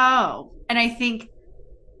just like, oh, and I think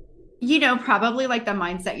probably like the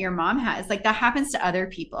mindset your mom has, like that happens to other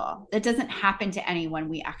people. That doesn't happen to anyone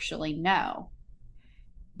we actually know.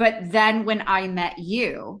 But then when I met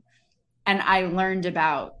you and I learned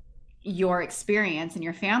about your experience and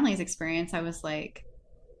your family's experience, I was like,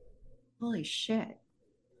 holy shit.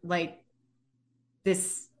 Like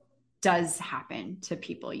this does happen to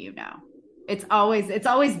people, It's always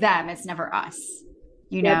them, it's never us,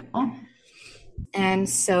 you know? Yep. And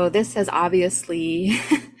so this has obviously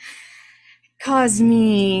caused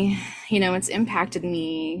me, it's impacted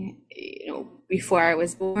me, before I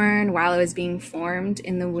was born, while I was being formed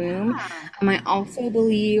in the womb. Yeah. I also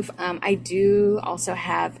believe I do also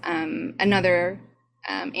have another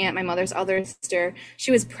aunt, my mother's elder sister.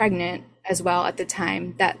 She was pregnant as well at the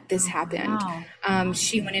time that this Oh, happened. wow.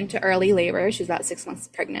 She went into early labor. She was about 6 months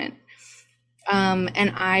pregnant.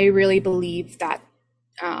 And I really believe that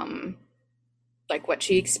um, like what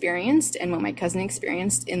she experienced and what my cousin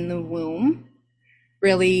experienced in the womb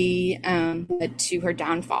really led to her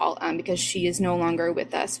downfall, because she is no longer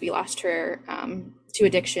with us. We lost her to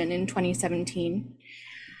addiction in 2017.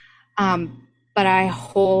 But I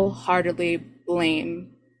wholeheartedly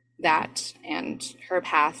blame that and her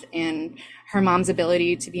path and her mom's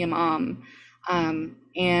ability to be a mom,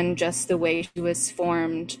 and just the way she was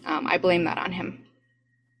formed. I blame that on him.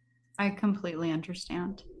 I completely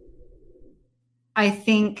understand. I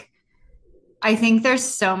think I think there's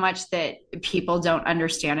so much that people don't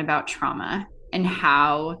understand about trauma and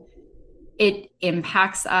how it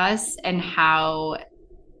impacts us and how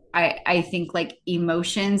I think like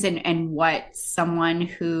emotions and what someone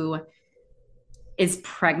who is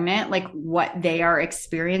pregnant, like what they are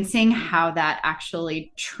experiencing, how that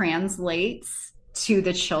actually translates to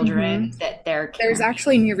the children Mhm. that they're There's carrying.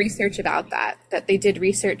 actually new research about that they did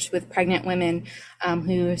research with pregnant women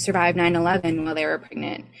who survived 9/11 while they were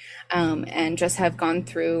pregnant, and just have gone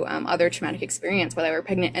through other traumatic experience while they were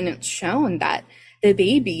pregnant. And it's shown that the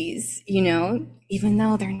babies, even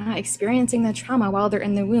though they're not experiencing the trauma while they're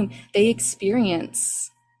in the womb, they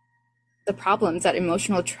experience the problems that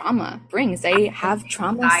emotional trauma brings. They have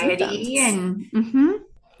trauma Anxiety symptoms. and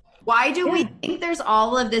why do we Yeah, think there's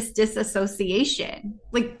all of this disassociation?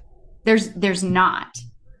 Like there's not.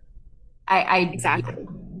 exactly.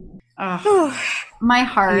 Ugh, my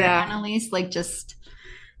heart, Yeah. Annalise, like just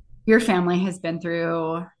your family has been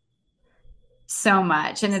through so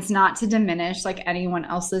much. And it's not to diminish like anyone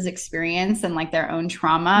else's experience and like their own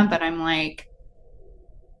trauma, but I'm like,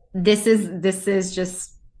 this is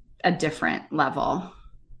just a different level.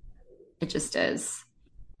 It just is.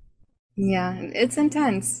 Yeah, it's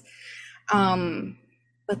intense. Um,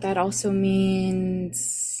 but that also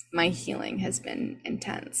means my healing has been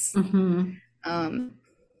intense, Hmm. um,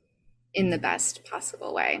 in the best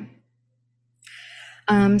possible way.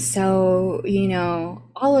 So,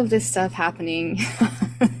 all of this stuff happening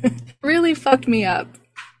really fucked me up,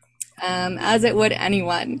 as it would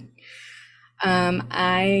anyone.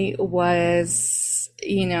 I was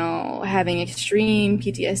having extreme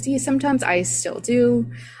PTSD. Sometimes I still do.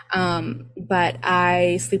 But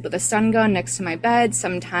I sleep with a stun gun next to my bed.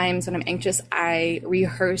 Sometimes when I'm anxious, I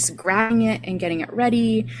rehearse grabbing it and getting it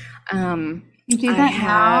ready. You do I that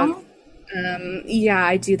have, now? yeah,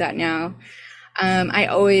 I do that now. I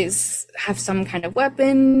always have some kind of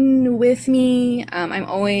weapon with me.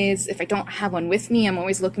 If I don't have one with me, I'm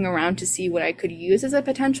always looking around to see what I could use as a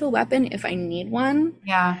potential weapon if I need one.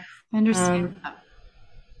 Yeah, I understand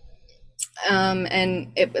Um, that.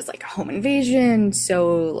 and it was like a home invasion,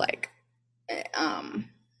 so like, um,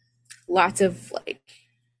 lots of like,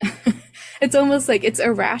 it's almost like it's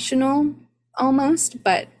irrational almost,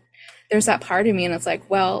 but there's that part of me and it's like,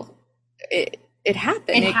 well, it It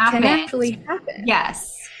happened. It can happened. actually happen.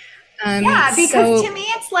 Yes. Yeah, because to So me,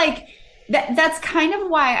 it's like that's kind of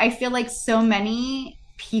why I feel like so many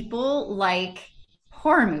people like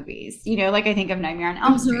horror movies. Like I think of Nightmare on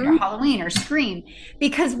Elm Street or mhm, Halloween or Scream,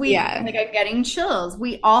 because yeah. like I'm getting chills.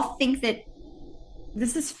 We all think that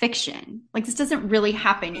this is fiction. Like this doesn't really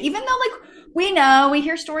happen, even though like we know we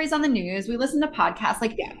hear stories on the news, we listen to podcasts,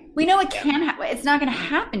 like Yeah. we know it Yeah. can happen. It's not going to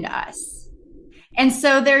happen to us. And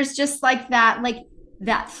so there's just like that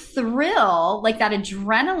thrill, like that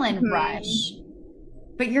adrenaline Mhm. rush,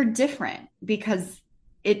 but you're different because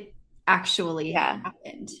it actually Yeah.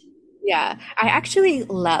 happened. Yeah. I actually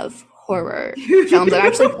love horror films. I'm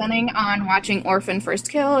actually I planning on watching Orphan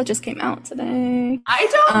First Kill. It just came out today.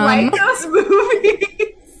 don't Um, like those movies.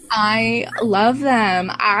 I love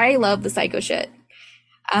them. I love the psycho shit.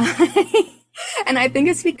 Uh, and I think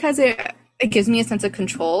it's because it gives me a sense of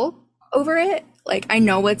control over it. Like I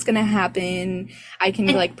know what's gonna happen. I can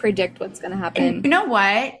And like predict what's gonna and you happen. know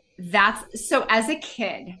what? That's so as a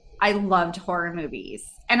kid, I loved horror movies.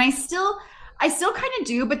 And I still kind of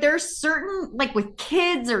do, but there's certain like with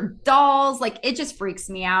kids or dolls, like it just freaks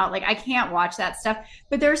me out. Like I can't watch that stuff.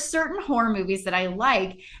 But there's certain horror movies that I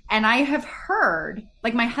like, and I have heard,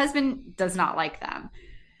 like my husband does not like them.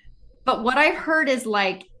 But what I've heard is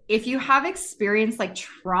like if you have experienced like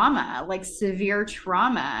trauma, like severe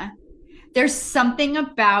trauma, there's something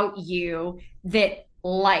about you that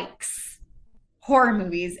likes horror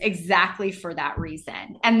movies exactly for that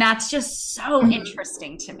reason. And that's just so Mhm.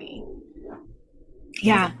 interesting to me. Because,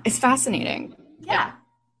 Yeah, it's fascinating. Yeah.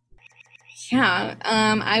 yeah.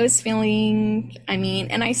 Yeah, I was feeling,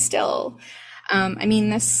 and I still,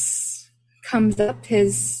 this comes up.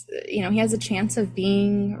 He has a chance of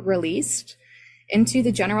being released into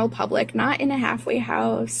the general public, not in a halfway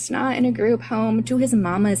house, not in a group home, to his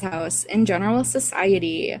mama's house in general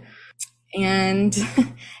society. And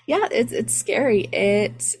yeah, it's scary.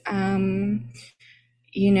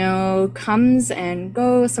 Comes and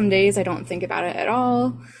goes. Some days I don't think about it at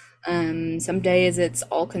all. Some days it's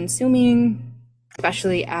all consuming,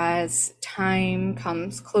 especially as time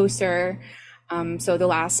comes closer. So the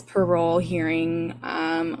last parole hearing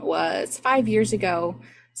was 5 years ago.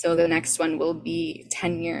 So the next one will be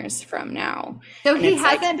 10 years from now. So And he it's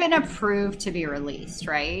like, hasn't been approved to be released,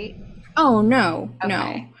 right? oh, no, no.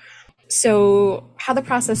 Okay. So how the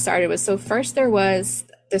process started was, so first there was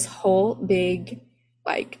this whole big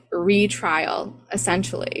like retrial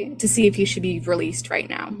essentially to see if he should be released right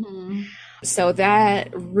now. Mhm. So that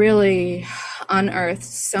really unearthed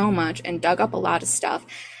so much and dug up a lot of stuff.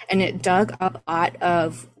 And it dug up a lot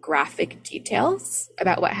of graphic details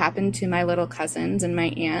about what happened to my little cousins and my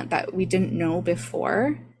aunt that we didn't know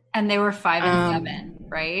before. And they were 5 and Um, 7,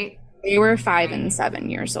 right? they were 5 and 7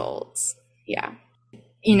 years old. Yeah.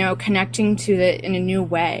 Connecting to it in a new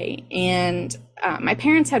way. And my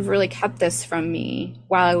parents had really kept this from me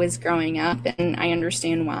while I was growing up, and I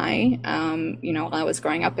understand why. While I was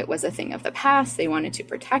growing up, it was a thing of the past. They wanted to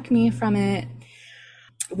protect me from it.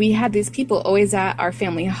 We had these people always at our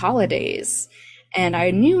family holidays, and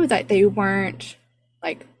I knew that they weren't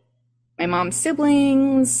like my mom's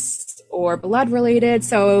siblings or blood related.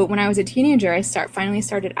 So when I was a teenager, finally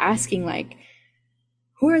started asking like,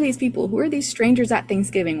 who are these people? Who are these strangers at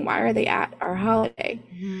Thanksgiving? Why are they at our holiday?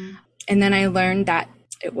 Mhm. And then I learned that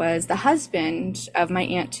it was the husband of my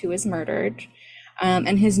aunt who was murdered,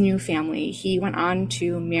 and his new family. He went on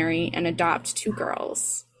to marry and adopt two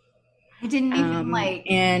girls. I didn't even like,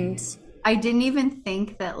 And I didn't even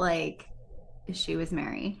think that like she was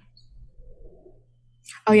married.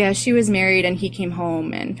 oh yeah, she was married and he came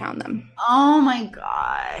home and found them. Oh my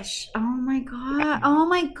gosh. Oh my God. Oh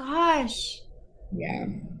my gosh. Yeah.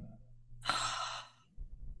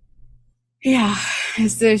 Yeah.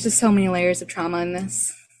 There's just so many layers of trauma in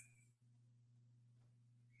this.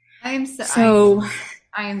 I am so I, So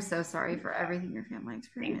I am so sorry for everything your family thank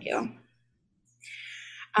experienced. you.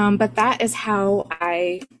 But that is how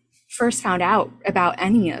I first found out about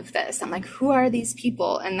any of this. I'm like, who are these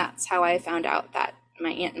people? And that's how I found out that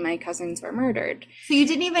my aunt and my cousins were murdered. So you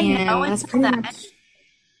didn't even know And that's until pretty then? much,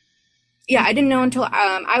 yeah, I didn't know until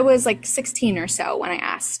I was like 16 or so when I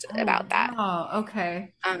asked Oh, about that. wow.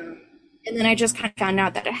 Okay. And then I just kind of found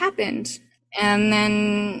out that it happened. And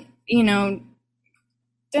then,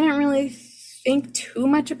 didn't really think too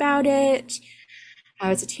much about it. I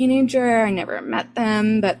was a teenager, I never met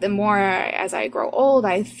them, but the more as I grow old,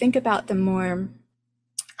 I think about them more.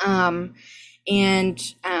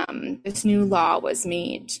 This new law was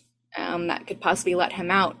made that could possibly let him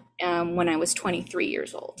out when I was 23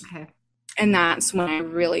 years old. Okay. And that's when I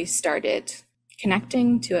really started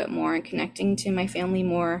connecting to it more and connecting to my family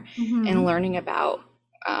more and learning about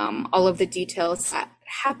all of the details that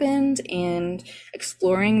happened and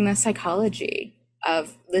exploring the psychology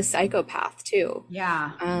of the psychopath too.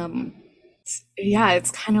 Yeah.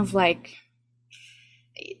 It's kind of like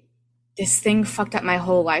this thing fucked up my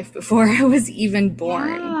whole life before I was even born.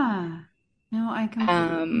 Yeah. No, I completely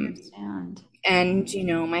understand. And,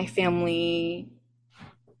 my family,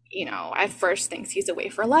 at first thinks he's away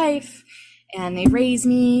for life and they raise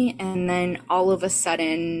me. And then all of a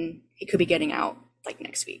sudden he could be getting out like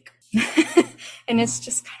next week. And it's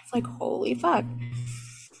just kind of like, holy fuck.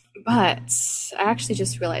 But I actually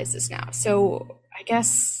just realized this now. So I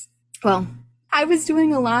guess, I was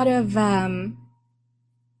doing a lot of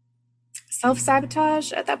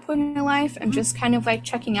self-sabotage at that point in my life and just kind of like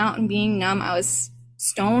checking out and being numb. I was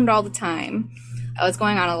stoned all the time. I was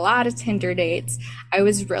going on a lot of Tinder dates. I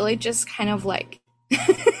was really just kind of like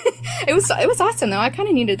it was awesome though. I kind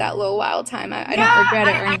of needed that little wild time. I don't regret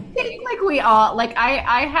it or anything. I think like we all like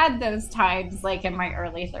I had those times like in my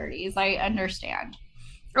early 30s. I understand.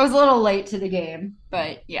 I was a little late to the game,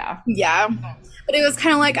 but yeah. Yeah. But it was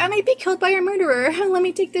kind of like, I might be killed by a murderer. Let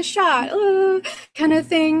me take this shot. Kind of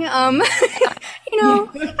thing. I'm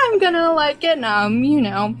gonna like get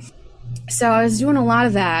numb. So I was doing a lot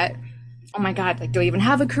of that. Oh my God, like, do I even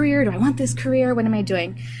have a career? Do I want this career? What am I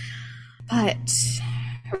doing? But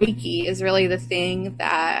Reiki is really the thing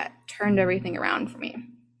that turned everything around for me.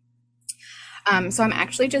 So I'm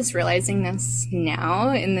actually just realizing this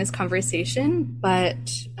now in this conversation, but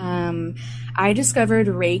I discovered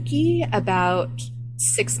Reiki about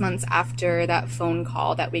 6 months after that phone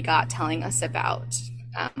call that we got telling us about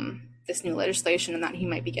this new legislation and that he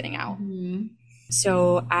might be getting out.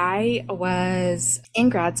 So I was in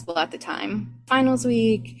grad school at the time, finals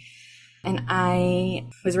week, and I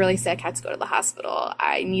was really sick, had to go to the hospital.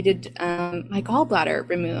 I needed my gallbladder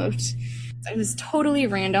removed. It was totally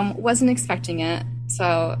random, wasn't expecting it.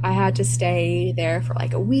 So I had to stay there for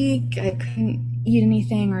like a week. I couldn't eat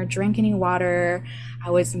anything or drink any water. I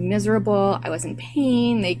was miserable. I was in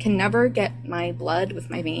pain. They can never get my blood with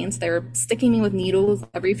my veins. They were sticking me with needles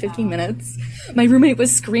every 15 minutes. My roommate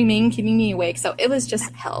was screaming, keeping me awake. So it was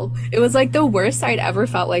just hell. It was like the worst I'd ever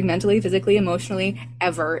felt, like mentally, physically, emotionally,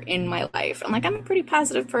 ever in my life. I'm like, I'm a pretty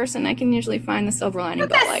positive person. I can usually find the silver lining,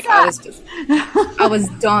 but like I was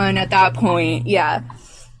done at that point. Yeah.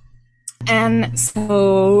 And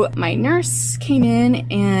so my nurse came in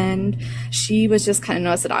and she was just kind of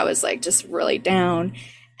noticed that I was like just really down.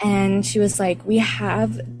 And she was like, we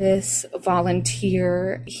have this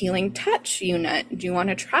volunteer healing touch unit. Do you want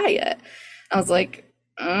to try it? I was like,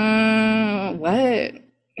 what?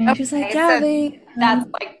 And she's like, yeah, so that's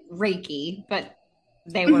like Reiki, but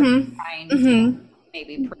they were trying to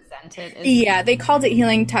maybe present it as yeah, they called it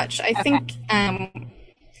healing touch. I think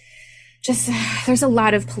just there's a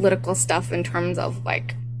lot of political stuff in terms of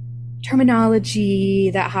like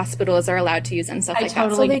terminology that hospitals are allowed to use and stuff like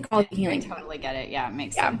that. So they call it healing. I totally get it. Yeah, it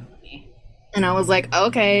makes sense to me. And I was like,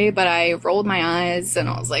 okay, but I rolled my eyes and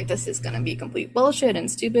I was like, this is going to be complete bullshit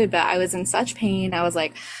and stupid. But I was in such pain. I was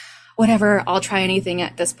like, whatever, I'll try anything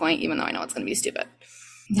at this point, even though I know it's going to be stupid.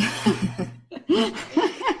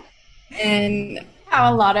 And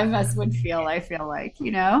how a lot of us would feel, I feel like,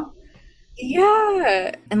 Yeah.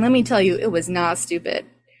 And let me tell you, it was not stupid.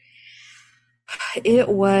 It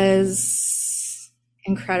was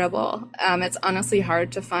incredible. It's honestly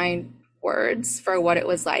hard to find words for what it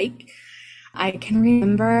was like. I can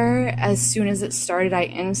remember as soon as it started, I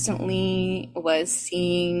instantly was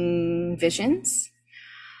seeing visions,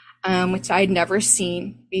 which I'd never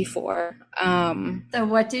seen before. So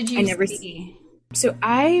what did you see? So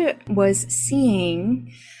I was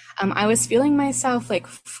seeing... I was feeling myself like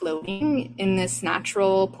floating in this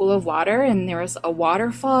natural pool of water, and there was a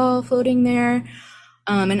waterfall floating there.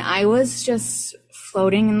 And I was just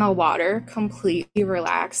floating in the water, completely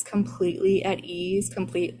relaxed, completely at ease,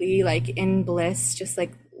 completely like in bliss, just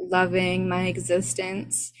like loving my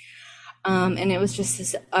existence. And it was just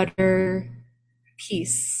this utter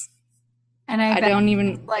peace. And I I bet don't it's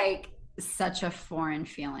even, like such a foreign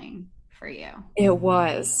feeling for you. it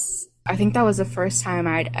was. I think that was the first time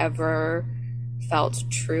I'd ever felt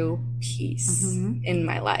true peace Hmm. in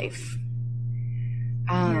my life.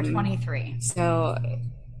 You're Um, 23. so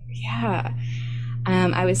yeah,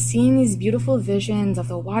 I was seeing these beautiful visions of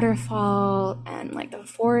the waterfall and like the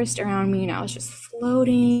forest around me, and I was just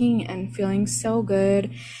floating and feeling so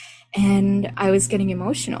good. And I was getting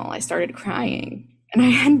emotional. I started crying, and I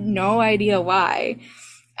had no idea why.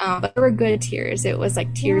 But they were good tears. It was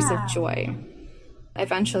like tears of Yeah. joy.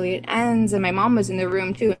 Eventually, it ends, and my mom was in the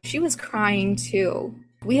room too. She was crying too.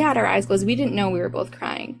 We had our eyes closed. We didn't know we were both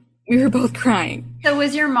crying. We were both crying. So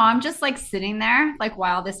was your mom just like sitting there, like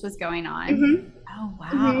while this was going on? Hmm. Oh,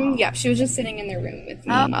 Hmm. wow. Yeah, she was just sitting in the room with Oh, me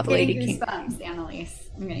while I'm the getting lady came. goosebumps, Annalise.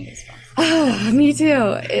 I'm getting goosebumps. Oh, me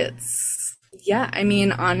too. It's, yeah, I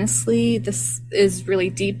mean, honestly, this is really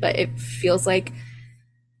deep, but it feels like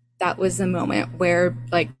that was the moment where,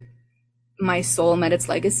 like, my soul met its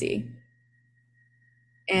legacy.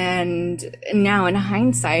 And now, in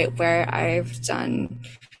hindsight, where I've done,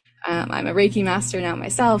 I'm a Reiki master now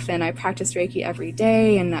myself, and I practice Reiki every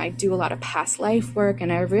day, and I do a lot of past life work.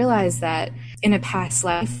 And I realized that in a past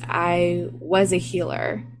life, I was a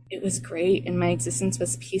healer. It was great, and my existence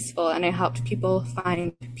was peaceful, and I helped people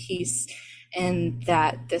find peace, and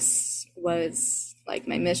that this was like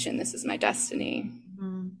my mission, this is my destiny.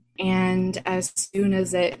 Mhm. And as soon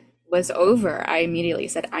as it was over, I immediately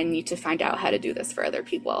said, I need to find out how to do this for other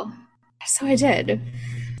people. So I did.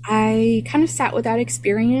 I kind of sat with that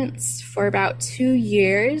experience for about 2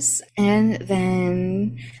 years. And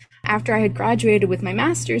then after I had graduated with my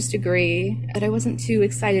master's degree that I wasn't too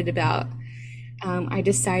excited about, I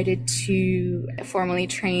decided to formally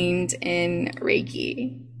trained in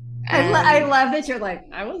Reiki. I And love that you're like,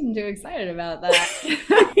 I wasn't too excited about that.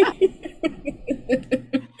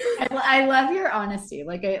 I love your honesty.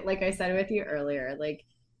 Like I said with you earlier, like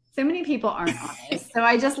so many people aren't honest. So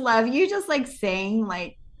I just love you just like saying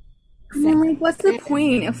saying I'm like, what's the it.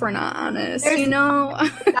 point if we're not honest, There's you know?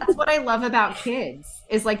 that's what I love about kids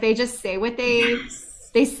is like they just say what Yes.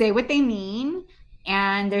 they say what they mean,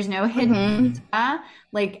 and there's no hidden Mm-hmm. agenda,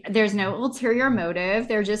 like there's no ulterior motive.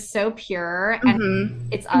 They're just so pure, and Mm-hmm.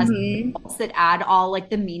 it's us Mm-hmm. adults that add all like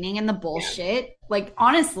the meaning and the bullshit. Like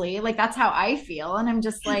honestly, like that's how I feel, and I'm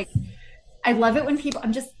just like I love it when people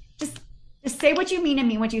just say what you mean and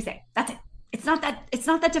mean what you say. That's it. It's not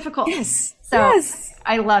that difficult. Yes. So Yes.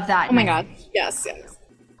 I love that. Oh And my God. Yes. Yes.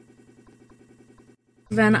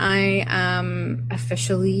 Then I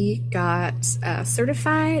officially got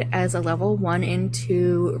certified as a level 1 and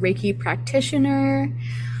 2 Reiki practitioner.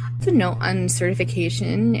 To note on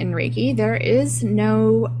certification in Reiki, there is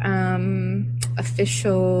no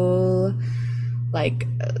official like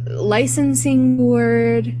licensing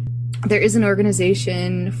board. There is an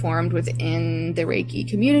organization formed within the Reiki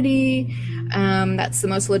community. That's the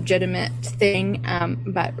most legitimate thing.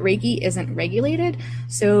 But Reiki isn't regulated.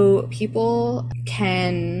 So people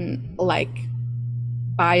can like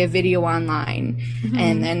buy a video online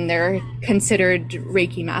and Mhm. then they're considered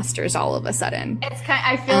Reiki masters all of a sudden.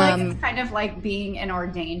 I feel like it's Um, kind of like being an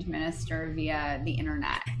ordained minister via the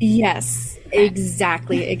internet. yes, Okay.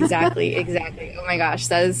 exactly, exactly, exactly. Oh my gosh,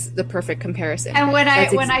 that is the perfect comparison. And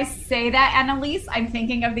That's when I say that, Annalise, I'm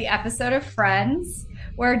thinking of the episode of Friends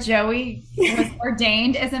where Joey was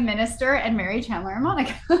ordained as a minister and married Chandler and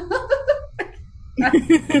Monica.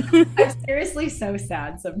 I'm seriously so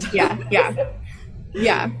sad yeah, sometimes. yeah,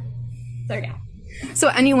 yeah. So yeah. So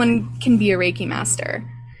anyone can be a Reiki master.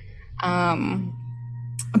 Um,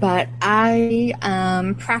 but I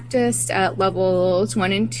practiced at levels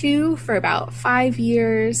 1 and 2 for about 5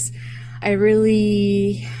 years. I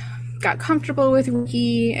really got comfortable with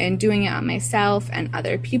Reiki and doing it on myself and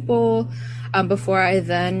other people before I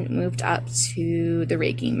then moved up to the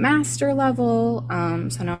Reiki master level.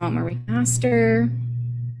 So now I'm a Reiki master.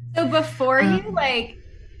 So before you Um, like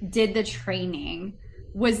did the training,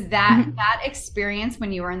 was mhm. that experience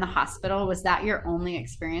when you were in the hospital, was that your only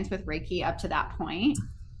experience with Reiki up to that point?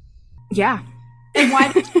 Yeah. And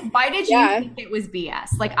why did you Yeah. think it was BS?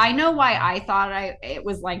 Like I know why I thought it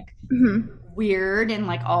was like Mhm. weird and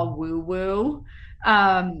like all woo woo.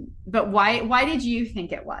 But why did you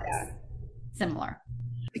think it was similar?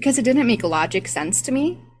 Because it didn't make logic sense to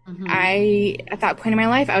me. Hmm. At that point in my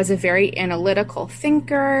life, I was a very analytical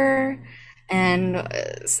thinker, and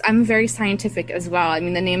I'm very scientific as well. I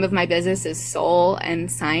mean, the name of my business is Soul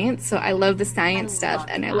and Science, so I love the I science stuff love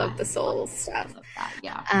and I love that. the soul stuff. I love that.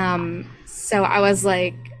 Yeah. So I was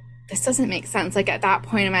like, this doesn't make sense. Like at that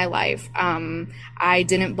point in my life, I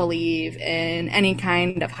didn't believe in any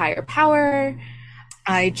kind of higher power.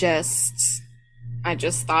 I just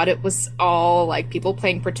thought it was all like people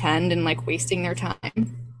playing pretend and like wasting their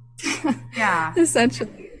time. Yeah.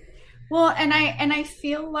 Essentially. Well, and I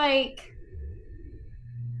feel like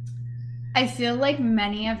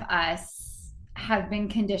many of us have been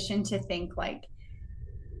conditioned to think like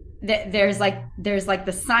that there's like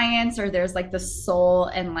the science, or there's like the soul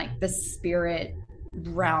and like the spirit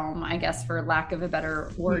realm, I guess, for lack of a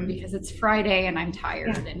better word, because it's Friday and I'm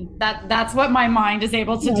tired, and that's what my mind is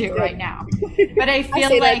able to do right now. But I feel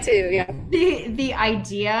say like that too, yeah. the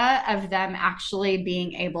idea of them actually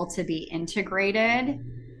being able to be integrated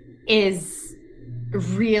is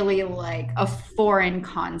really like a foreign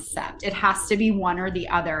concept. It has to be one or the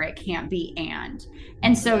other. It can't be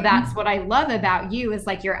and so that's what I love about you, is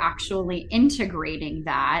like you're actually integrating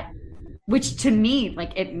that, which to me,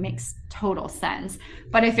 like, it makes total sense.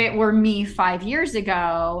 But if it were me 5 years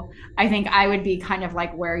ago, I think I would be kind of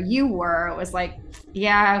like where you were. It was like,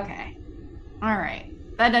 yeah, okay, all right,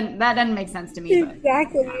 that doesn't make sense to me.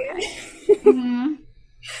 Exactly. Okay. Mm-hmm.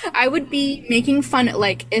 I would be making fun,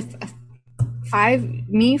 like if how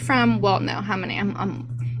many? I'm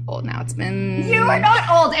old now. It's been You are not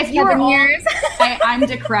old. If you were 7 old, years. I'm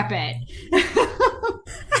decrepit.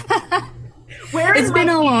 It's been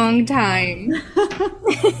a long time.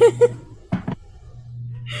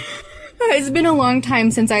 It's been a long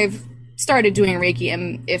time since I've started doing Reiki,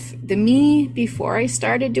 and if the me before I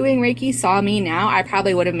started doing Reiki saw me now, I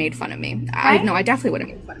probably would have made fun of me. Right? I definitely would have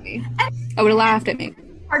made fun of me. I would have laughed at me.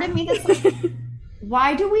 Part of me that's like,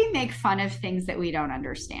 why do we make fun of things that we don't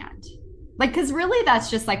understand? Like, because really that's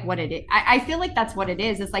just like what it is. I feel like that's what it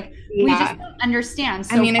is. It's like, we just don't understand.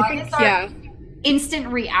 So I mean, I think, instant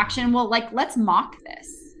reaction, well, like, let's mock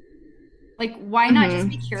this. Like, why not just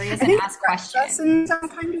be curious and ask questions? In some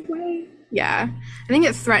kind of way. Yeah. I think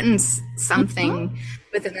it threatens something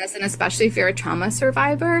within us, and especially if you're a trauma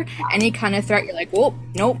survivor, any kind of threat, you're like, whoa,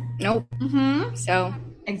 nope. So,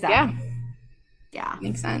 exactly. Yeah.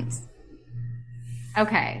 Makes sense.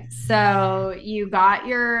 Okay. So you got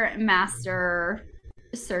your master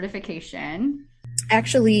certification.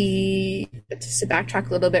 Actually, just to backtrack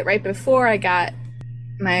a little bit, right before I got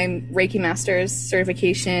my Reiki Master's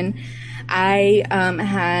certification, I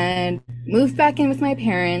had moved back in with my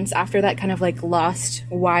parents after that kind of like lost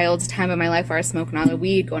wild time of my life where I was smoking all the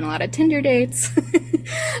weed, going on a lot of Tinder dates.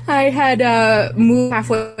 I had moved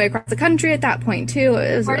halfway across the country at that point too.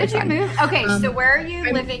 It was Where really did you fun. move? Okay, so where are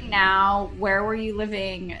you living now? Where were you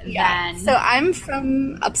living then? So I'm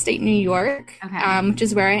from upstate New York, which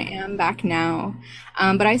is where I am back now.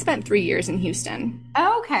 But I spent 3 years in Houston.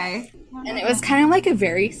 Oh, okay. And it was kind of like a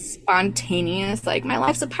very spontaneous, like, my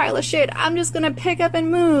life's a pile of shit, I'm just gonna pick up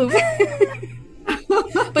and move.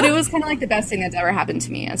 But it was kind of like the best thing that's ever happened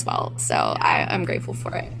to me as well. So I'm grateful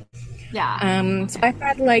for it. Yeah. So I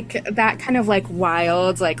had like that kind of like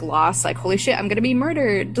wild, like lost, like, holy shit, I'm gonna be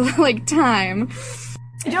murdered, like time.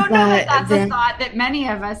 I don't know if that's a thought that many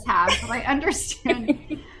of us have, but I understand.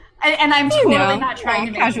 And I'm totally not trying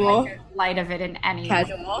to make casual. Light of it in any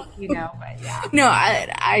casual, but yeah. No,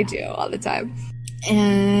 I do all the time.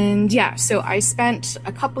 And yeah, so I spent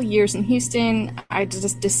a couple years in Houston. I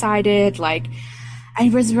just decided like I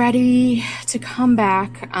was ready to come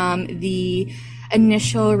back. The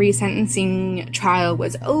initial resentencing trial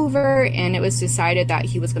was over, and it was decided that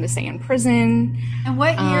he was going to stay in prison. And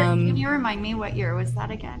what year? Can you remind me what year was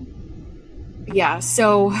that again? Yeah,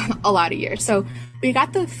 so a lot of years. So we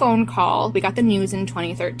got the phone call, we got the news in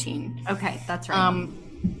 2013. Okay, that's right.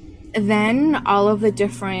 Then all of the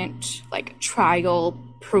different like trial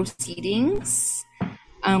proceedings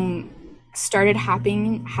started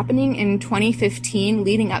happening in 2015,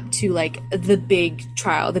 leading up to like the big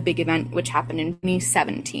trial, the big event, which happened in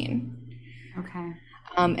 2017. Okay.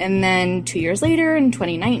 And then 2 years later, in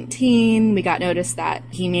 2019, we got notice that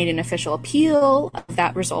he made an official appeal of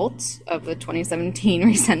that result of the 2017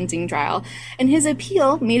 resentencing trial, and his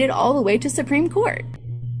appeal made it all the way to Supreme Court.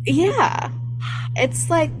 Yeah,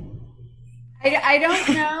 it's like I don't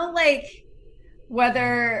know, like,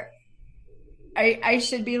 whether I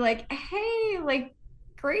should be like, hey, like,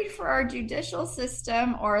 great for our judicial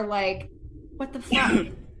system, or like, what the fuck,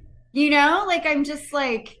 like, I'm just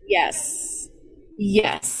like, yes.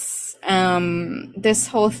 This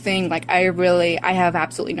whole thing, like, I have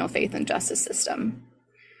absolutely no faith in justice system.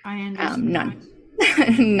 I understand.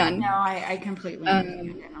 None. No, I completely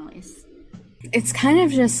understand, at least. It's kind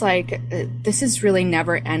of just like, this is really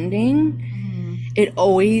never ending. It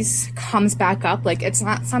always comes back up. Like, it's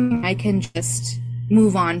not something I can just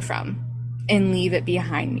move on from. and leave it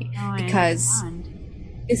behind me, Oh, I because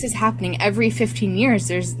understand. this is happening every 15 years.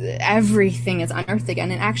 There's everything is unearthed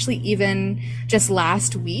again. And actually, even just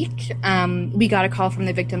last week, we got a call from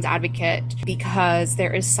the victim's advocate because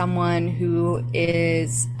there is someone who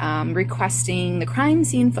is requesting the crime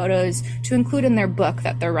scene photos to include in their book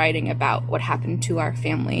that they're writing about what happened to our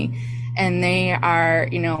family. And they are,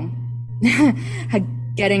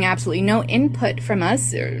 getting absolutely no input from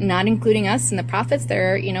us, or not including us in the profits.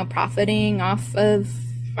 They're, profiting off of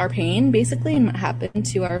our pain, basically, and what happened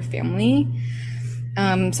to our family.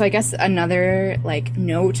 So I guess another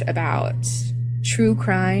note about true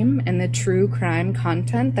crime and the true crime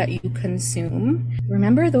content that you consume.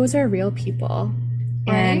 Remember, those are real people.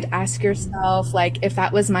 Right. And ask yourself, if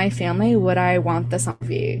that was my family, would I want this on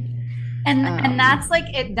TV? And that's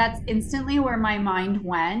that's instantly where my mind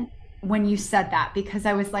went when you said that, because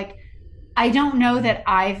I was like, I don't know that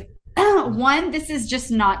I've one, this is just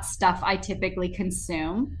not stuff I typically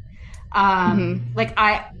consume. When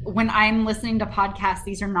I'm listening to podcasts,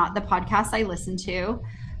 these are not the podcasts I listen to.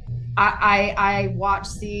 I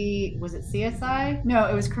watched was it CSI? No,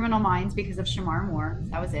 it was Criminal Minds because of Shamar Moore.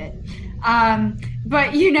 That was it.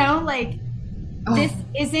 But this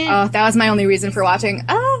isn't. Oh, that was my only reason for watching.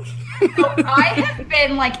 Oh. I have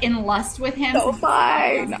been in lust with him so since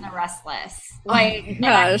fine. The Restless.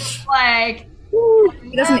 Gosh.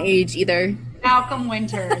 He doesn't age either. Malcolm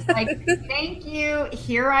Winters. Thank you.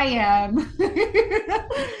 Here I am.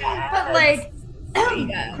 Yes.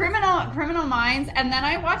 But Criminal Minds, and then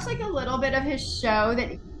I watched a little bit of his show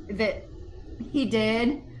that he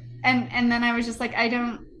did, and then I was just like, I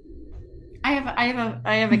don't have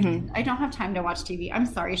time to watch TV. I'm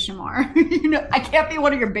sorry, Shamar. I can't be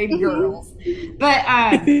one of your baby girls. But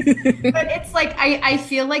it's I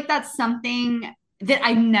feel like that's something that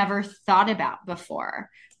I never thought about before,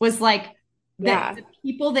 was the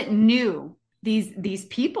people that knew these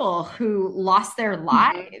people who lost their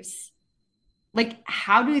lives.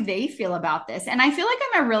 How do they feel about this? And I feel like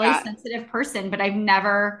I'm a really sensitive person, but I've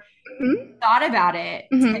never thought about it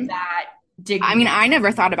to that degree. I mean, I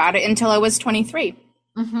never thought about it until I was 23.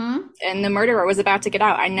 And the murderer was about to get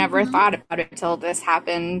out. I never thought about it until this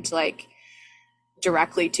happened,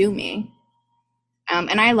 directly to me.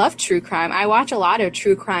 And I love true crime. I watch a lot of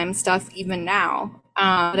true crime stuff even now.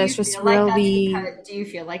 But it's just really. Do you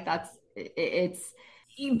feel like it's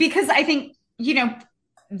because I think,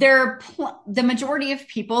 the majority of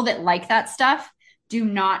people that like that stuff do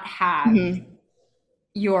not have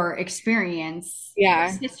your experience,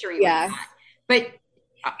 history with that. But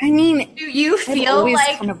I mean, do you feel always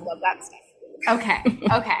kind of love that stuff?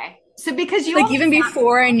 Okay. So because you even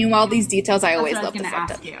before I knew all these details, I always loved the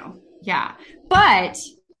ask you. Yeah. But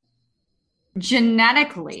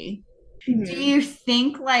genetically, do you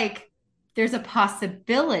think there's a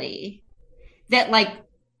possibility that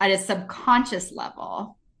at a subconscious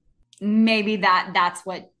level, maybe that's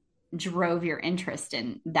what drove your interest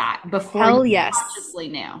in that before you consciously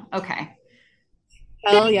knew? Okay.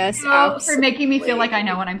 Hell yes. For making me feel like I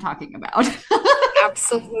know what I'm talking about.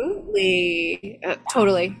 Absolutely.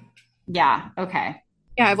 Totally. Yeah. Okay.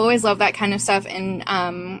 Yeah, I've always loved that kind of stuff. And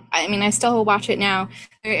I mean, I still watch it now.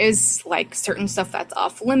 There is certain stuff that's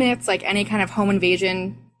off limits, any kind of home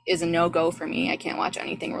invasion is a no-go for me. I can't watch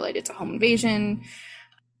anything related to home invasion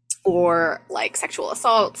or sexual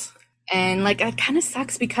assault. And it kind of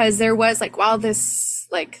sucks because there was while this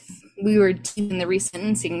we were in the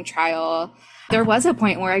resentencing trial, there was a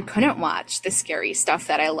point where I couldn't watch the scary stuff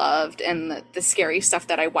that I loved and the scary stuff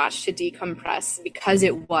that I watched to decompress because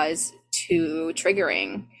it was too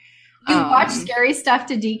triggering. You watch scary stuff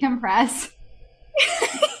to decompress?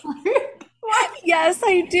 Yes,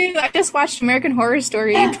 I do. I just watched American Horror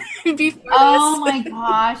Story before Oh my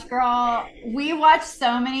gosh, girl. We watched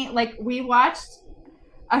so many, we watched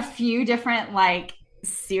a few different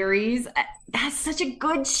series. That's such a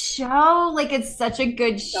good show. It's such a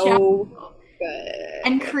good show. So good.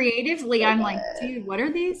 And creatively, I'm dude, what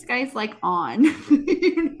are these guys on?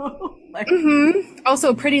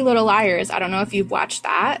 Also, Pretty Little Liars. I don't know if you've watched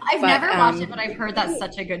that. I've never watched it, but I've heard that's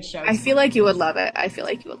such a good show. I feel like you would love it.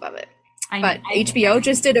 But HBO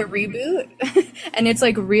just did a reboot, and it's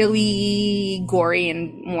really gory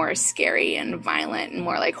and more scary and violent and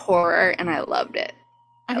more horror, and I loved it.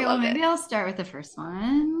 Okay, well, maybe I'll start with the first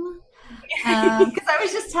one. Because I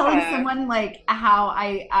was just telling someone how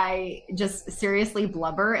I just seriously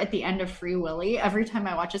blubber at the end of Free Willy every time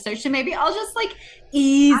I watch a show. So maybe I'll just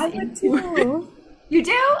ease. I would too. You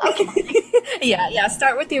do? Okay. Yeah.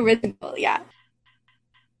 Start with the original. Yeah.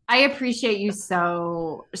 I appreciate you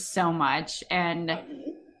so much, and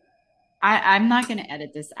I'm not going to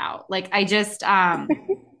edit this out. I just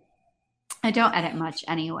I don't edit much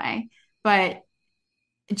anyway, but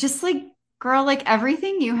just like, girl, like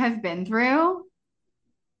everything you have been through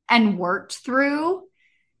and worked through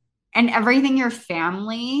and everything your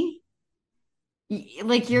family,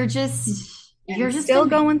 like I'm you're just still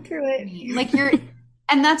going through amazing. Like you're,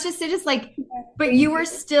 and that's just it is like, but Thank you are you.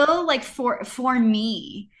 still like for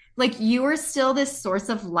me, like you are still this source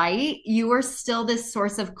of light. You are still this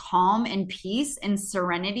source of calm and peace and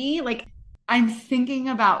serenity. Like I'm thinking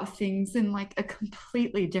about things in like a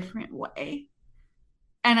completely different way.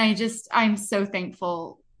 And I'm so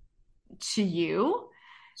thankful to you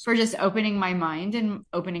for just opening my mind and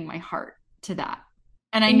opening my heart to that.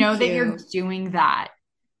 And I know Thank that you're you. doing that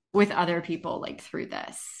with other people like through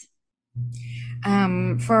this.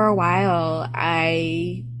 For a while,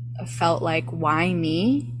 I felt like, why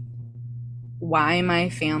me? Why my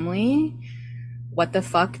family? What the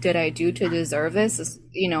fuck did I do to deserve this?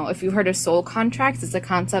 You know, if you've heard of soul contracts, it's a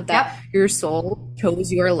concept that Yep. your soul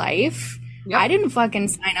chose your life. I Yep. didn't fucking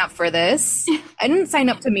sign up for this. I didn't sign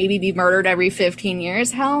up to maybe be murdered every 15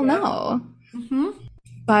 years. Hell Yep. no. Mm-hmm.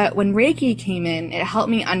 But when Reiki came in, it helped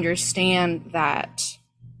me understand that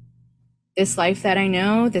this life that I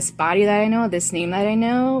know, this body that I know, this name that I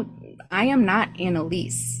know, I am not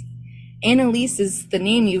Annalise. Annalise is the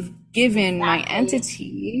name you've given my Exactly.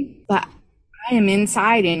 entity, but I am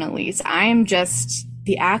inside Annalise. I am just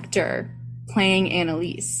the actor playing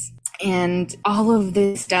Annalise. And all of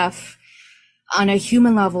this stuff, on a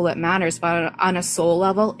human level, it matters, but on a soul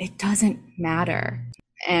level, it doesn't matter.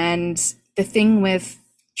 And the thing with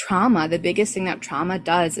trauma, the biggest thing that trauma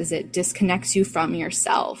does is it disconnects you from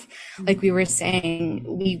yourself. Like we were saying,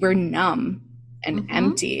 we were numb and Mm-hmm.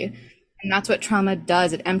 empty. And that's what trauma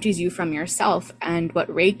does. It empties you from yourself. And what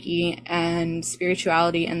Reiki and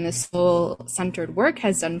spirituality and this soul centered work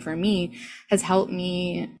has done for me has helped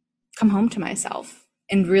me come home to myself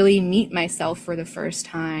and really meet myself for the first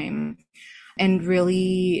time and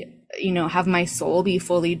really, you know, have my soul be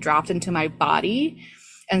fully dropped into my body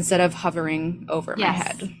instead of hovering over my Yes.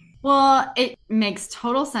 head. Well, it makes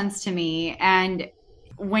total sense to me. And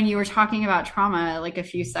when you were talking about trauma like a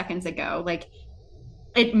few seconds ago, like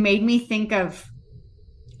it made me think of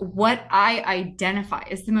what I identify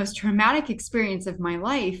as the most traumatic experience of my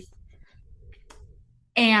life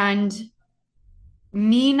and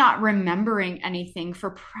me not remembering anything for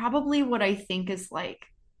probably what I think is like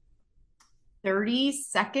 30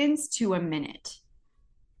 seconds to a minute.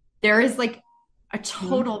 There is like a Mm-hmm.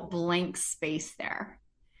 total blank space there.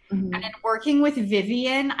 And Mm-hmm. in working with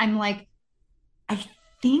Vivian, I'm like, I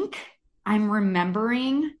think I'm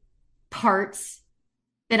remembering parts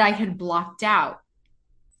that I had blocked out.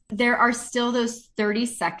 There are still those 30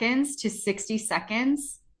 seconds to 60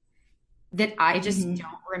 seconds that I just Mm-hmm.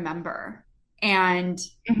 don't remember. And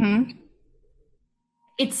Mm-hmm.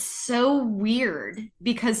 it's so weird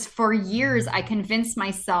because for years I convinced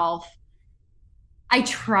myself, I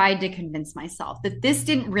tried to convince myself that this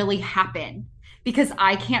didn't really happen because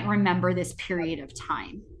I can't remember this period of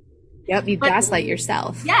time. Yep, you But gaslight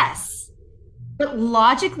yourself. yes, but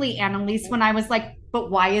logically, Annalise, when I was like, but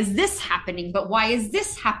why is this happening? But why is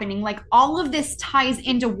this happening? Like all of this ties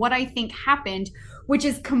into what I think happened, which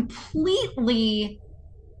is completely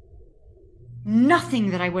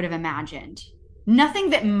nothing that I would have imagined.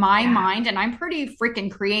 Nothing that my Yeah. mind, and I'm pretty freaking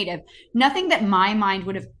creative, nothing that my mind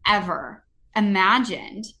would have ever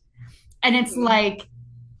imagined. And it's like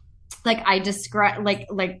I describe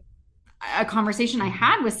like a conversation I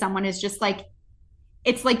had with someone is just like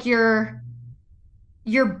it's like your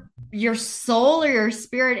soul or your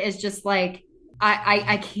spirit is just like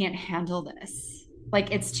I can't handle this,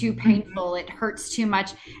 like it's too Mm-hmm. painful, it hurts too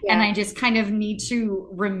much, and Yeah, I just kind of need to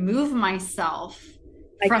remove myself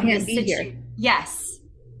I from can't this be here. situation. Yes,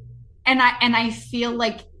 and I feel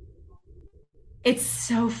like it's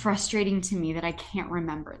so frustrating to me that I can't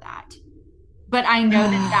remember that, but I know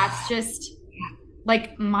that that's just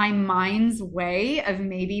like my mind's way of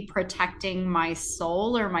maybe protecting my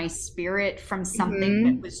soul or my spirit from something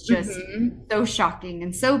that Mm-hmm. was just Mm-hmm. so shocking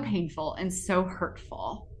and so painful and so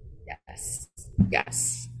hurtful. Yes.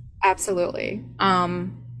 Yes. Absolutely.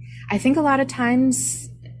 I think a lot of times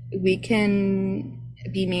we can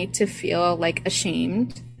be made to feel like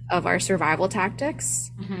ashamed of our survival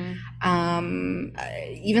tactics. Mm-hmm. Um,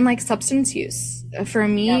 Even like substance use. For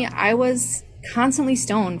me, Yep. I was constantly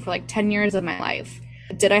stoned for like 10 years of my life.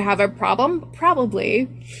 Did I have a problem? Probably.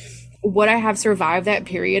 Would I have survived that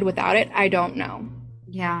period without it? I don't know.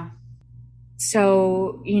 Yeah.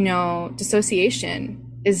 So, you know,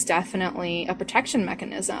 dissociation is definitely a protection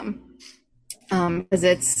mechanism because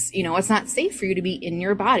it's, you know, it's not safe for you to be in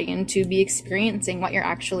your body and to be experiencing what you're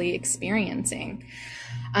actually experiencing.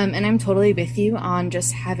 And I'm totally with you on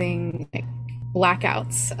just having like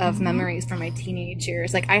blackouts of memories from my teenage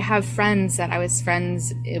years. Like I have friends that I was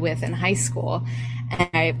friends with in high school, and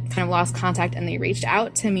I kind of lost contact, and they reached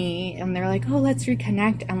out to me and they're like, oh, let's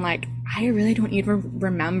reconnect. And like, I really don't even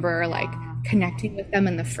remember like connecting with them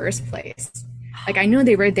in the first place. Like I knew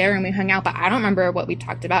they were there and we hung out, but I don't remember what we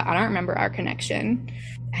talked about. I don't remember our connection.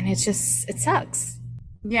 And it's just, it sucks.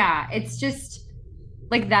 Yeah, it's just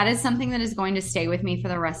like that is something that is going to stay with me for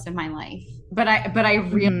the rest of my life. But I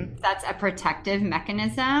realize that's a protective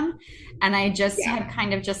mechanism, and I just have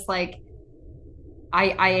kind of just like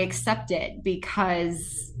I accept it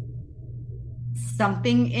because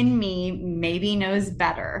something in me maybe knows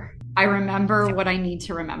better. I remember what I need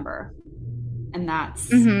to remember. And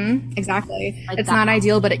that's exactly. like It's that. not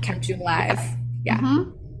ideal, but it kept you alive. Yeah.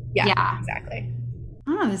 Mhm. Yeah. Yeah. Exactly.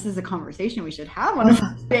 Oh, this is a conversation we should have one of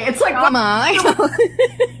these days. It's like, Mama.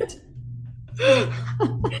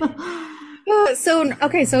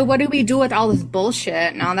 So what do we do with all this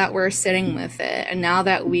bullshit now that we're sitting with it, and now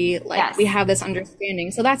that we Yes. we have this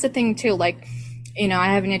understanding? So that's the thing too. Like,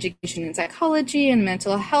 I have an education in psychology and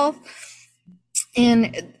mental health,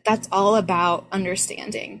 and that's all about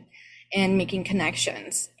understanding and making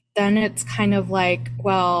connections. Then it's kind of like,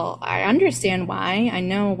 well, I understand why. I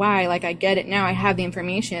know why. Like, I get it now. I have the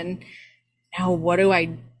information. Now, what do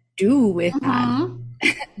I do with that?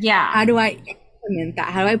 Yeah. How do I implement that?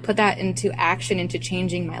 How do I put that into action, into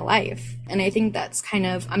changing my life? And I think that's kind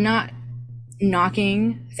of, I'm not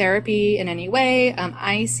knocking therapy in any way.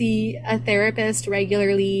 I see a therapist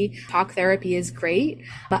regularly. Talk therapy is great,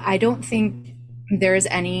 but I don't think there's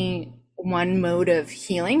any one mode of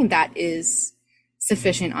healing that is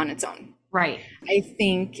sufficient on its own. Right. I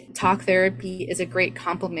think talk therapy is a great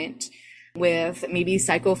complement with maybe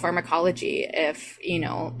psychopharmacology, if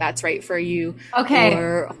that's right for you. Okay.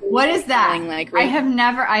 Or What is that? like I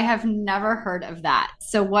have never heard of that.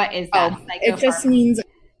 So what is that? it just means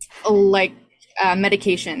like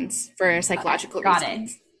medications for psychological Got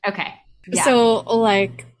reasons. it. Okay. Yeah. So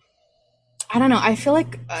like, I don't know. I feel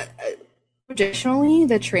like traditionally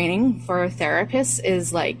the training for therapists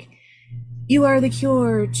is like, you are the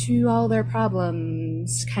cure to all their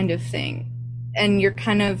problems kind of thing. And you're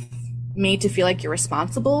kind of made to feel like you're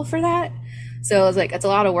responsible for that. So it's like, it's a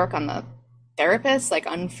lot of work on the therapist, like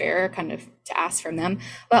unfair kind of to ask from them.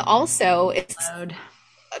 But also it's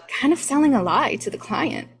kind of selling a lie to the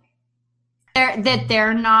client. That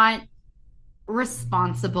they're not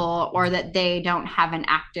responsible, or that they don't have an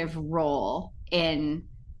active role in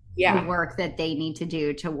the work that they need to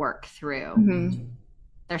do to work through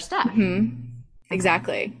their stuff.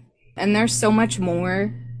 Exactly. And there's so much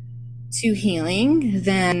more to healing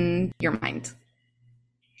than your mind.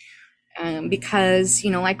 Because,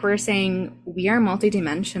 like we're saying, we are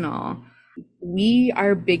multidimensional. We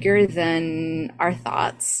are bigger than our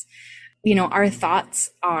thoughts. Our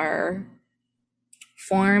thoughts are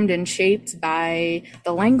formed and shaped by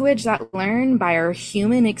the language that we learn, by our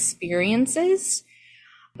human experiences,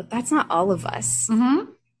 but that's not all of us.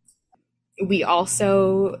 We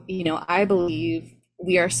also, I believe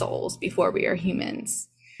we are souls before we are humans.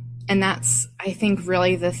 And that's, I think,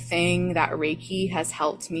 really the thing that Reiki has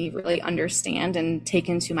helped me really understand and take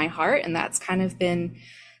into my heart. And that's kind of been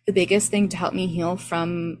the biggest thing to help me heal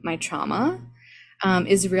from my trauma,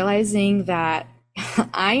 is realizing that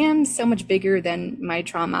I am so much bigger than my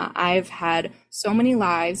trauma. I've had so many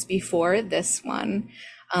lives before this one.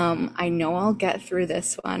 I know I'll get through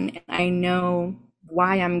this one. And I know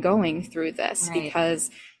why I'm going through this, because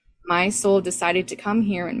my soul decided to come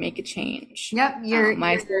here and make a change. Yep.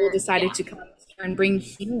 My soul decided to come here and bring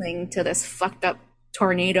healing to this fucked up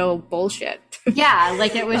tornado bullshit. Yeah.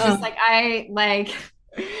 Like it was just like,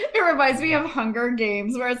 it reminds me of Hunger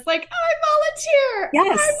Games, where it's like, I volunteer.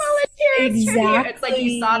 Yes. I volunteer. Exactly. It's like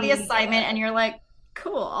you saw the assignment and you're like,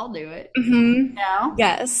 cool, I'll do it.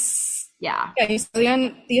 Yes. Yeah. Yeah, you saw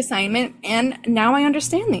the assignment, and now I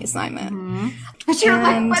understand the assignment. But you're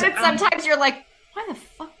like, sometimes you're like, why the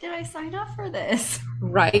fuck did I sign up for this?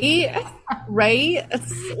 Right?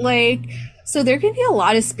 It's like, so there can be a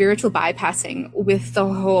lot of spiritual bypassing with the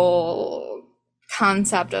whole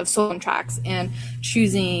concept of soul contracts and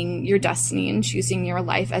choosing your destiny and choosing your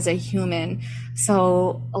life as a human.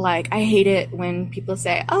 So like, I hate it when people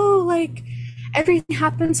say, oh, like everything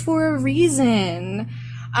happens for a reason,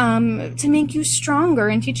 to make you stronger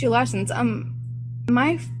and teach you lessons.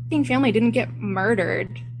 My family didn't get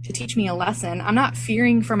murdered to teach me a lesson. I'm not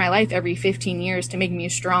fearing for my life every 15 years to make me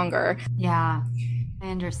stronger. Yeah, I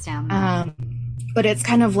understand that. But it's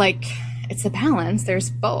kind of like, it's a balance. There's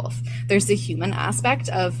both. There's the human aspect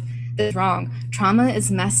of this wrong. Trauma is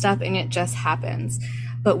messed up and it just happens.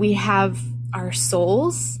 but we have our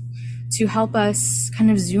souls to help us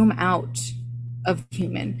kind of zoom out of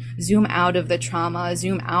human, zoom out of the trauma,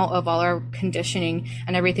 zoom out of all our conditioning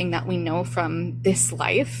and everything that we know from this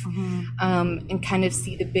life, and kind of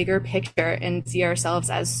see the bigger picture and see ourselves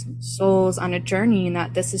as souls on a journey, and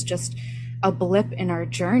that this is just a blip in our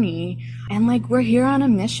journey, and like we're here on a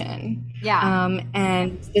mission.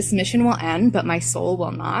 And this mission will end, but my soul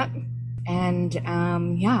will not. And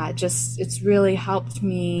it's really helped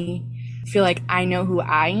me feel like I know who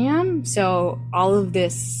I am. So all of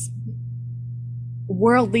this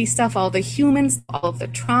worldly stuff, all the humans, all of the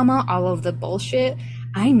trauma, all of the bullshit,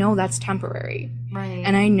 I know that's temporary. Right.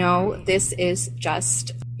 And I know this is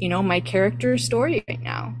just, my character story right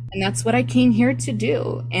now. And that's what I came here to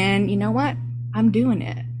do. And you know what? I'm doing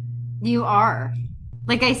it. You are.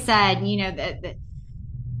 Like I said, that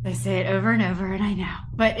I say it over and over, and I know,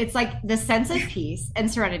 but it's like the sense of peace and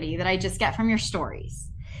serenity that I just get from your stories.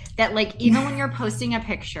 That like, even when you're posting a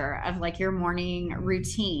picture of like your morning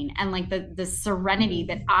routine, and like the serenity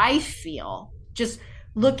that I feel just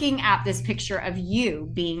looking at this picture of you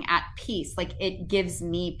being at peace, like it gives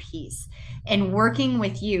me peace. And working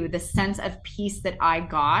with you, the sense of peace that I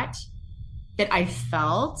got, that I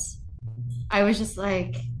felt, I was just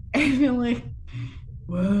like, I feel like,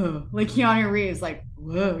 whoa, like Keanu Reeves, like,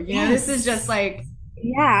 whoa, this is just like,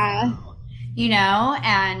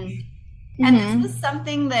 and this was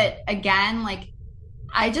something that, again, like,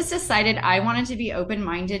 I just decided I wanted to be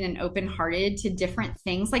open-minded and open-hearted to different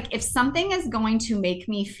things. Like, if something is going to make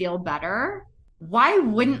me feel better, why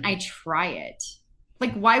wouldn't I try it?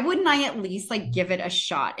 Like, why wouldn't I at least like give it a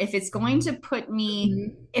shot? If it's going to put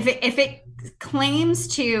me, if it claims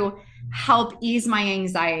to help ease my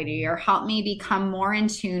anxiety or help me become more in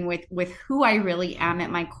tune with who I really am at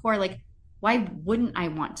my core, like, why wouldn't I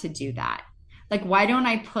want to do that? Like, why don't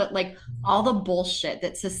I put like all the bullshit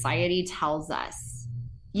that society tells us,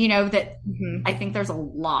 that I think there's a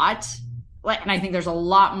lot, like, and I think there's a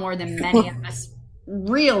lot more than many of us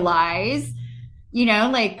realize,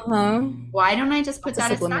 why don't I just put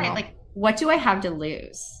that aside? Like, what do I have to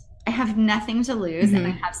lose? I have nothing to lose, and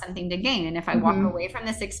I have something to gain. And if I walk away from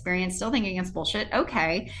this experience still thinking it's bullshit,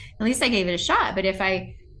 okay, at least I gave it a shot. But if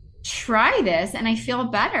I try this and I feel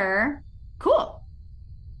better, cool.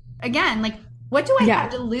 Again, like, what do I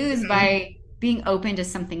have to lose by being open to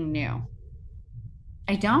something new?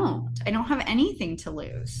 I don't have anything to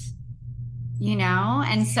lose,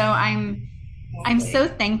 And so I'm so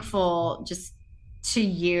thankful just to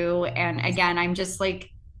you. And again, I'm just like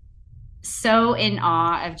so in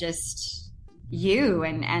awe of just you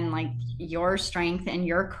and like your strength and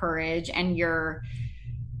your courage and your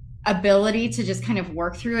ability to just kind of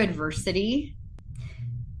work through adversity.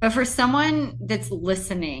 But for someone that's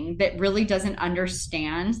listening that really doesn't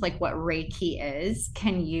understand like what Reiki is,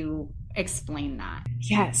 can you explain that?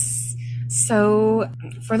 Yes. So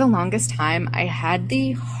for the longest time, I had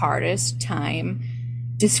the hardest time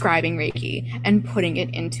describing Reiki and putting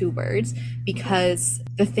it into words, because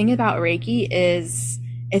the thing about Reiki is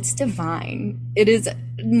it's divine. It is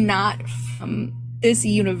not from this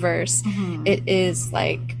universe. It is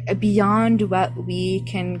like beyond what we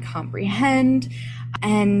can comprehend.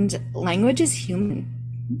 And language is human.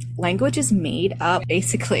 Language is made up,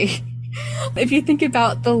 basically. If you think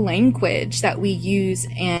about the language that we use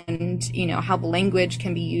and, how language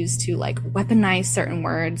can be used to like weaponize certain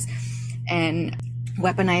words and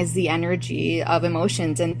weaponize the energy of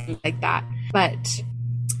emotions and things like that. But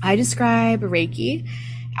I describe Reiki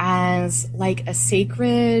as like a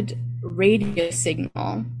sacred radio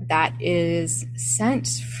signal that is sent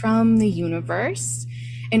from the universe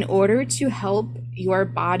in order to help your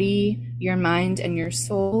body, your mind, and your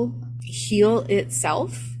soul heal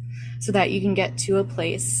itself so that you can get to a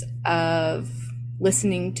place of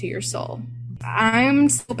listening to your soul. I'm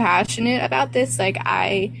so passionate about this.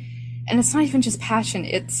 And it's not even just passion,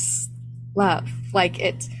 it's love.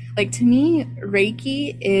 To me,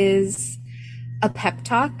 Reiki is a pep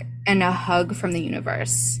talk and a hug from the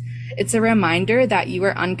universe. It's a reminder that you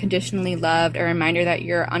are unconditionally loved, a reminder that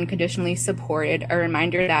you're unconditionally supported, a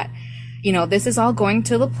reminder that, this is all going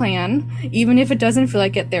to the plan. Even if it doesn't feel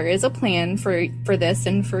like it, there is a plan for this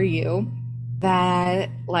and for you. That,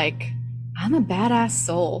 like, I'm a badass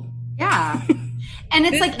soul. Yeah. And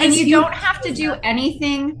it's like, and you don't have to do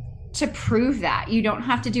anything to prove that. You don't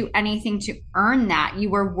have to do anything to earn that.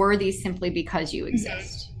 You are worthy simply because you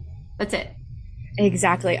exist. That's it.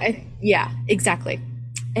 Exactly.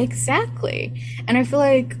 Exactly. And I feel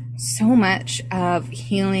like so much of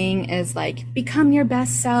healing is like, become your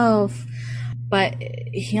best self. But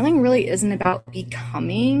healing really isn't about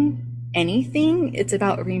becoming. anything, it's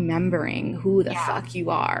about remembering who the Yeah. fuck you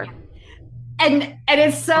are. And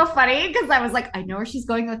it's so funny because I was like, I know where she's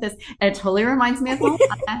going with this. And it totally reminds me of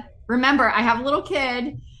Moana. Remember, I have a little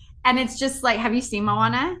kid, and it's just like, have you seen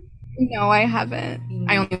Moana? No, I haven't.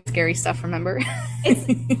 I Mm. only have scary stuff, remember? It's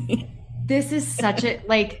this is such a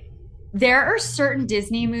like there are certain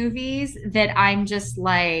Disney movies that I'm just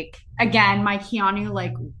like, again, my Keanu,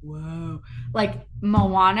 like, whoa, like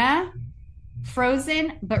Moana,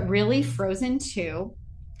 Frozen, but really Frozen 2,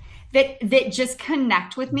 that just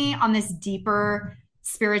connect with me on this deeper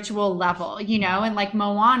spiritual level, and like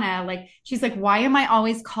Moana, like she's like, why am I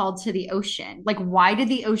always called to the ocean? Like, why did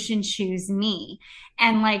the ocean choose me?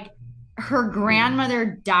 And like her grandmother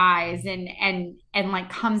dies and like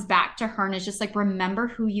comes back to her and is just like, remember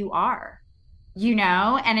who you are,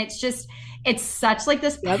 and it's such like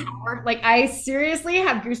this Yep. power. Like I seriously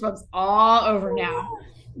have goosebumps all over now.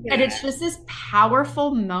 And it's Yeah. just this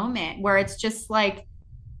powerful moment where it's just like,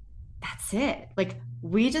 that's it. Like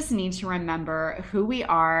we just need to remember who we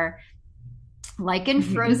are. Like in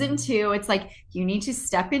Mhm. Frozen 2, it's like you need to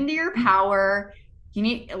step into your power. You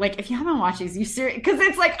need, like, if you haven't watched these, you serious, because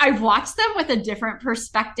it's like I've watched them with a different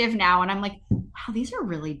perspective now, and I'm like, wow, these are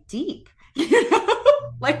really deep.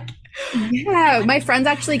 Like Yeah, my friends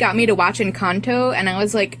actually got me to watch Encanto, and I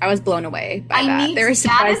was blown away by I that. need They to, were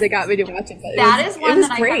surprised they got me to watch it, but that is it one was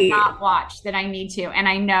that I have great. not watched that I need to, and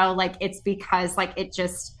I know like it's because like it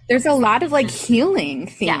just, There's a lot of like healing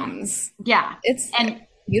yeah, themes. yeah, It's and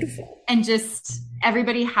beautiful. just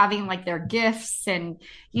everybody having like their gifts and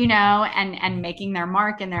and making their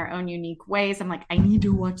mark in their own unique ways. I'm like, I need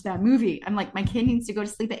to watch that movie. I'm like, my kid needs to go to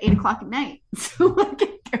sleep at 8 o'clock at night so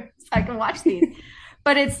I can watch these.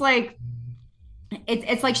 But it's like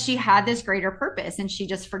it's like she had this greater purpose and she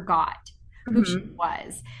just forgot who she Mhm.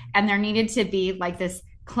 was. And there needed to be like this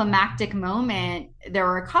climactic moment. There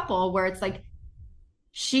were a couple where it's like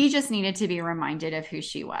she just needed to be reminded of who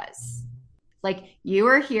she was. Like you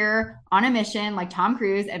were here on a mission, like Tom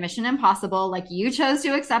Cruise at Mission Impossible. Like you chose to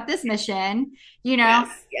accept this mission, you know,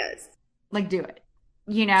 Yes, yes, like do it,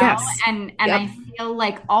 yes. and Yep, I feel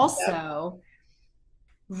like yep. also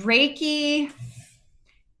Reiki.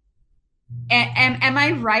 Am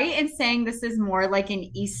I right in saying this is more like an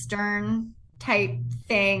Eastern type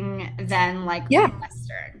thing than like Yeah,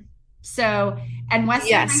 Western? So, and Western,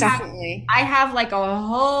 yes, definitely. I have like a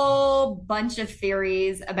whole bunch of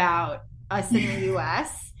theories about us in the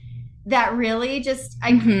US that really just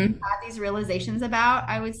I kind of Hmm. had these realizations about.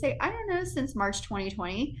 I would say, I don't know, since March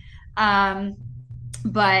 2020. Um,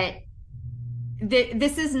 but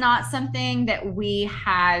this is not something that we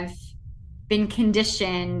have been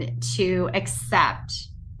conditioned to accept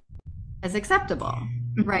as acceptable,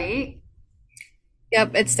 right?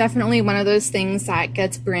 Yep, it's definitely one of those things that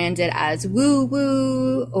gets branded as woo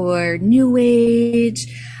woo or new age.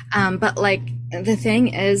 But like the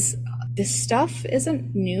thing is, this stuff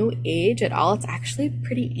isn't new age at all. It's actually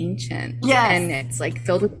pretty ancient Yes. and it's like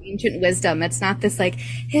filled with ancient wisdom. It's not this like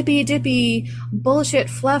hippy dippy bullshit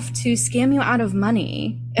fluff to scam you out of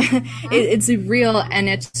money. It's real and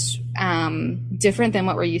it's different than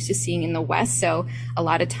what we're used to seeing in the West. So a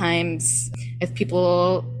lot of times, if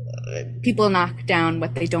people knock down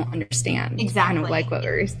what they don't understand, kind of like Exactly. what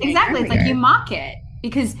we were saying Exactly. It's like you earlier. mock it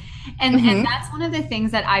because and Hmm. that's one of the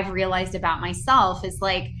things that I've realized about myself is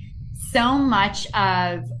like so much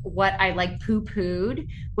of what I like poo-pooed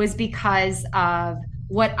was because of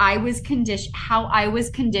what I was conditioned how I was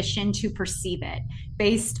conditioned to perceive it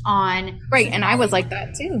based on Right, and I was like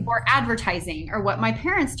that too. or advertising or what my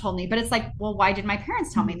parents told me. But it's like, well, why did my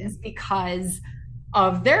parents tell me this? Hmm. Because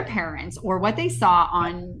of their parents or what they saw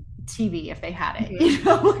on TV if they had it, Hmm.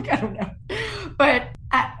 like, I don't know. But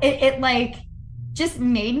it like just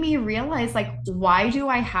made me realize like, why do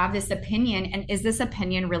I have this opinion? And is this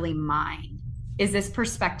opinion really mine? Is this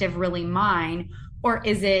perspective really mine? Or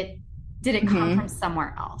did it come from Hmm.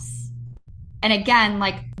 somewhere else? And again,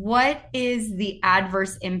 like, what is the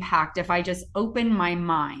adverse impact if I just open my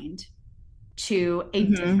mind to a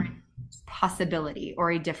different Hmm. possibility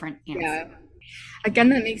or a different answer? Yeah. Again,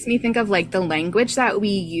 that makes me think of like the language that we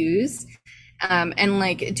use. And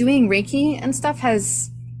like doing Reiki and stuff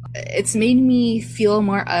it's made me feel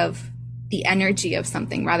more of the energy of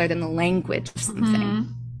something rather than the language of something.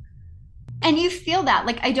 Mm-hmm. And you feel that.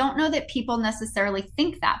 Like, I don't know that people necessarily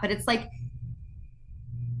think that, but it's like,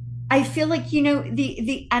 I feel like,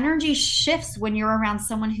 the energy shifts when you're around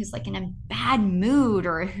someone who's like in a bad mood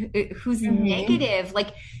or who's Hmm. negative.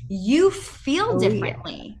 Like, you feel Oh yeah.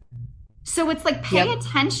 differently. So it's like pay Yep.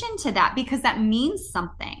 attention to that because that means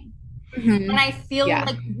something. And Hmm. I feel Yeah.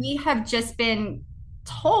 like we have just been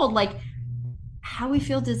told, like, how we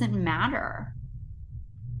feel doesn't matter.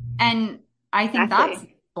 And I think that's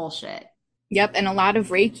Exactly. bullshit. Yep. And a lot of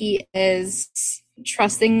Reiki is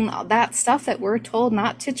trusting that stuff that we're told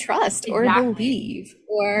not to trust or Exactly. believe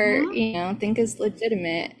or, Mhm. think is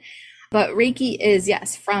legitimate. But Reiki is,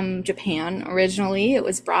 yes, from Japan originally. It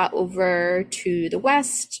was brought over to the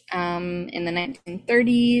West in the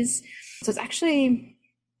 1930s. So it's actually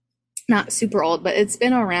not super old, but it's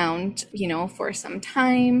been around, for some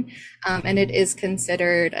time. And it is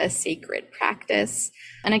considered a sacred practice.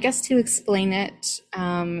 And I guess to explain it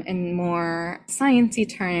in more sciencey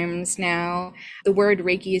terms now, the word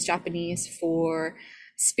Reiki is Japanese for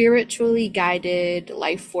spiritually guided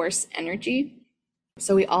life force energy.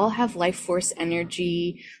 So we all have life force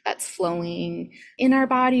energy that's flowing in our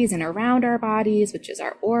bodies and around our bodies, which is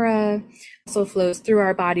our aura. Also flows through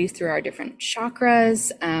our bodies, through our different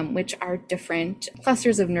chakras, which are different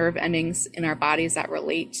clusters of nerve endings in our bodies that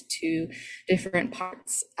relate to different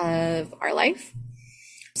parts of our life.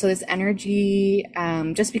 So this energy,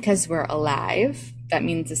 just because we're alive, that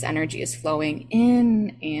means this energy is flowing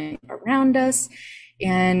in and around us.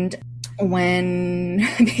 And when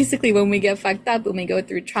basically when we get fucked up, when we go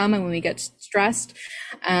through trauma, when we get stressed,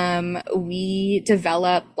 we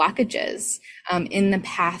develop blockages in the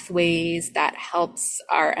pathways that helps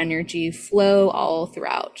our energy flow all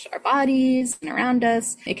throughout our bodies and around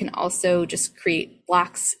us. It can also just create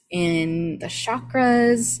blocks in the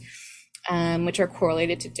chakras, which are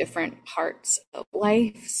correlated to different parts of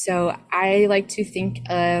life. So I like to think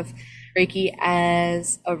of Reiki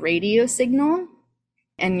as a radio signal,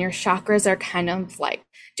 and your chakras are kind of like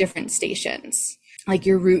different stations. Like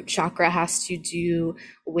your root chakra has to do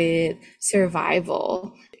with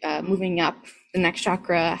survival, moving up. The next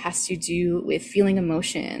chakra has to do with feeling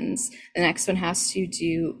emotions. The next one has to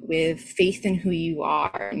do with faith in who you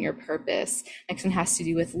are and your purpose. Next one has to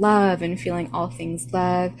do with love and feeling all things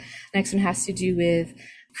love. Next one has to do with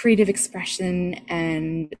creative expression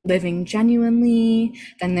and living genuinely.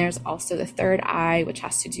 Then there's also the third eye, which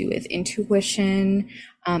has to do with intuition.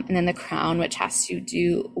 And then the crown, which has to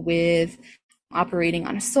do with operating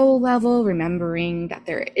on a soul level, remembering that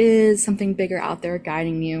there is something bigger out there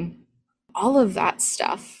guiding you. All of that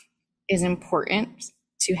stuff is important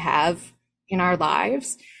to have in our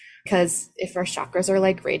lives, because if our chakras are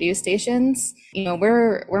like radio stations,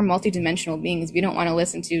 we're multidimensional beings. We don't want to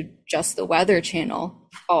listen to just the weather channel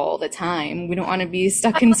all the time. We don't want to be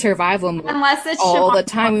stuck in survival mode Unless it's all Shamar the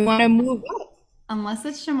time. We want to move up. Unless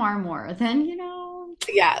it's Shamar Moore, then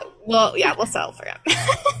Yeah, well, yeah, we'll settle for it.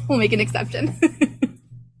 We'll make an exception.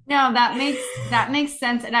 no, that makes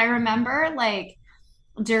sense. And I remember like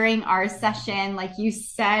during our session, like you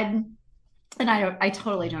said, and I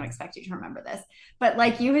totally don't expect you to remember this, but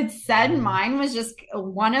like you had said, mine was just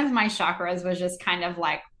one of my chakras was just kind of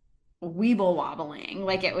like weeble wobbling.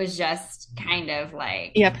 Like it was just kind of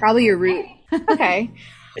like, Yeah, probably your root. Okay.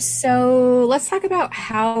 So let's talk about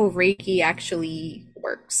how Reiki actually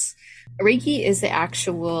works. Reiki is the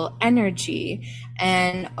actual energy,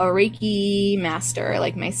 and a Reiki master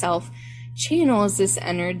like myself channels this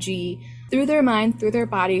energy through their mind, through their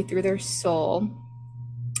body, through their soul.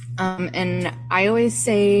 And I always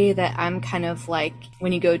say that I'm kind of like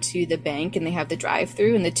when you go to the bank and they have the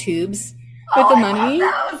drive-through and the tubes with oh, the I love money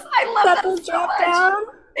those. I love that those will so drop much. down.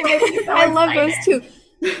 They make me so I love those excited.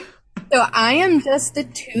 too. So I am just the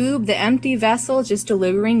tube, the empty vessel, just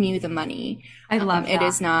delivering you the money. I love It that.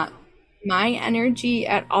 is not my energy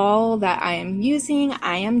at all that I am using.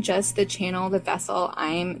 I am just the channel, the vessel. I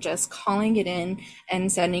am just calling it in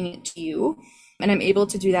and sending it to you. And I'm able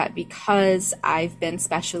to do that because I've been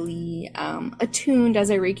specially attuned as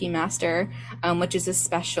a Reiki master, which is a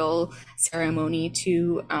special ceremony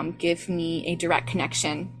to give me a direct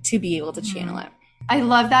connection to be able to channel Mhm. it. I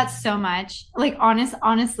love that so much. Like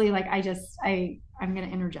honestly, like I'm gonna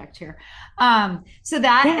interject here. So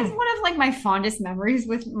that is Yeah. one of like my fondest memories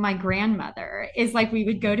with my grandmother is like we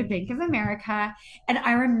would go to Bank of America and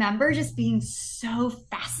I remember just being so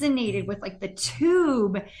fascinated with like the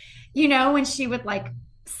tube, when she would like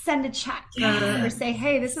send a check or Yeah. say,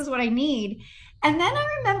 hey, this is what I need. And then I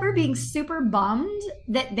remember being super bummed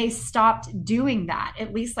that they stopped doing that,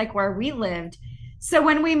 at least like where we lived. So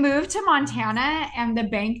when we moved to Montana and the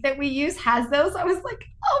bank that we use has those, I was like,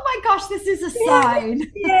 oh my gosh, this is a Yeah. sign.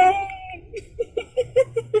 Yay.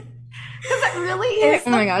 Because it really Yeah. is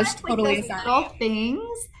Oh my sometimes gosh, like totally those a sign. little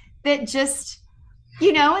things that just,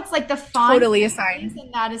 it's like the fond Totally a memories sign.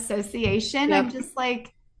 and that association. I'm Yep. just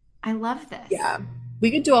like, I love this. Yeah.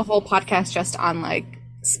 We could do a whole podcast just on like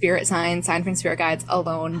spirit signs, sign from spirit guides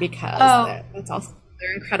alone, because Oh, that's also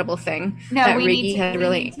another incredible thing no, that we need Reiki to, has we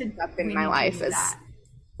really need to, ended up in we my need to life do is, that.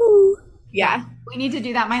 ooh, Yeah. yeah. We need to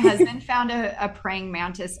do that. My husband found a praying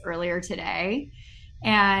mantis earlier today,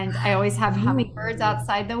 and I always have hummingbirds Ooh.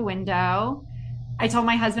 outside the window. I told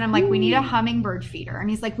my husband, I'm like, we need a Ooh. hummingbird feeder. And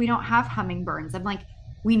he's like, we don't have hummingbirds. I'm like,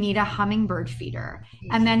 we need a hummingbird feeder.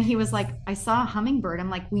 And then he was like, I saw a hummingbird. I'm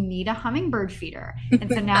like, we need a hummingbird feeder.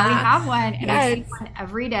 And so now we have one, and I see Yes, one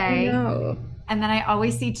every I day. know. And then I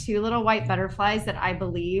always see two little white butterflies that I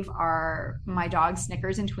believe are my dog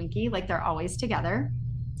Snickers and Twinkie. Like they're always together.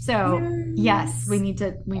 So yes, Yes. we need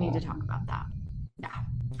to talk about that. Yeah.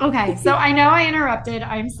 Okay. So I know I interrupted.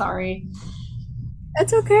 I'm sorry.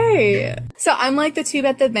 That's okay. So I'm like the tube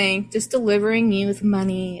at the bank, just delivering you with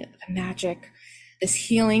money, magic, this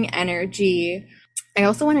healing energy. I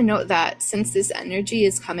also want to note that since this energy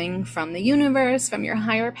is coming from the universe, from your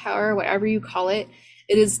higher power, whatever you call it,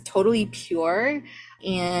 it is totally pure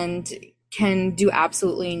and can do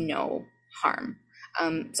absolutely no harm.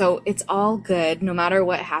 So it's all good no matter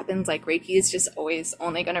what happens. Like Reiki is just always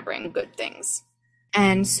only going to bring good things.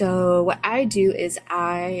 And so what I do is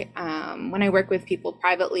when I work with people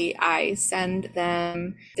privately, I send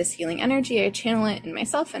them this healing energy. I channel it in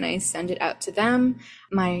myself and I send it out to them.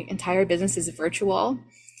 My entire business is virtual.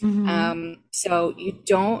 Mm-hmm. So you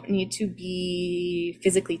don't need to be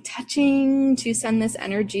physically touching to send this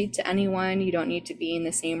energy to anyone. You don't need to be in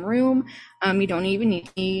the same room. You don't even need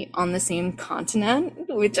to be on the same continent,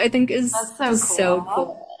 which I think is That's so just so cool.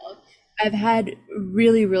 cool. I've had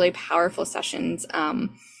really, really powerful sessions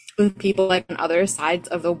with people like on other sides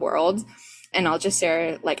of the world. And I'll just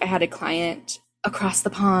share, like I had a client across the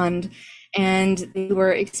pond and they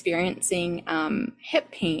were experiencing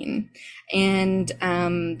hip pain. And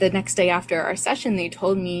the next day after our session, they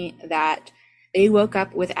told me that they woke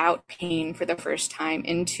up without pain for the first time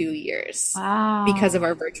in 2 years because of Wow.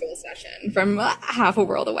 our virtual session from half a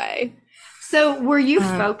world away. So were you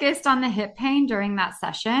Um, focused on the hip pain during that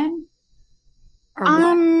session?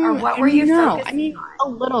 Or what were you no, I focusing mean a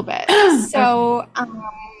little bit. on? Okay. So,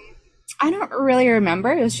 I don't really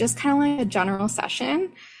remember. It was just kind of like a general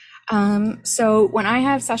session. So when I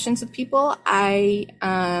have sessions with people, I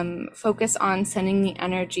focus on sending the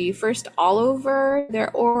energy first all over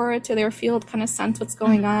their aura to their field, kind of sense what's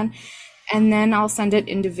going on, and then I'll send it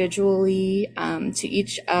individually to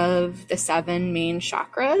each of the seven main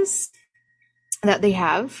chakras that they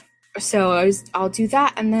have. So I'll do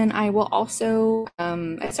that, and then I will also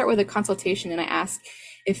I start with a consultation, and I ask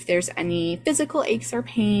if there's any physical aches or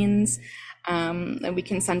pains, and we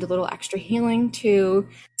can send a little extra healing to.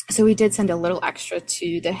 So we did send a little extra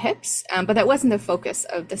to the hips, but that wasn't the focus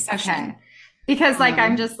of the Okay. session. Because like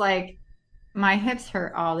I'm Um, just like my hips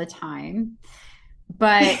hurt all the time.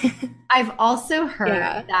 But I've also heard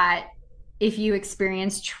yeah, that if you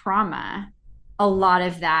experience trauma, a lot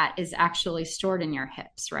of that is actually stored in your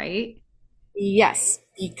hips, right? yes,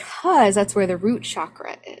 because that's where the root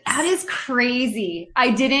chakra That is. is crazy. I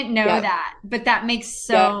didn't know Yep, that, but that makes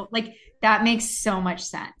yep. that makes so much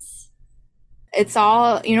sense. It's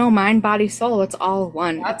all, mind, body, soul. It's all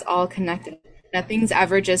one. It's Yep. all connected. Nothing's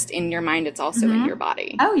ever just in your mind. It's also in Hmm. your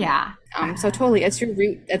body. Oh yeah. So totally, it's your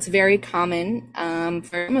root. That's very common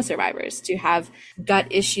for trauma survivors to have gut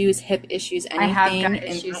issues, hip issues, I have anything gut in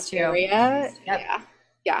that issues too. area. Yep. Yeah,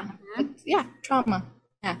 yeah, Mhm. yeah, trauma.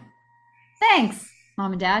 Yeah. Thanks,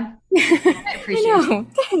 Mom and Dad. I I appreciate you. know.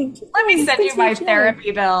 Thanks. Let me Thanks. send you Thanks for my sharing.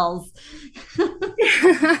 therapy bills.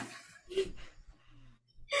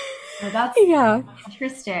 Well, that's Yeah.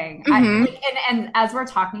 interesting. I Hmm. like and as we're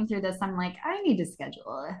talking through this, I'm like, I need to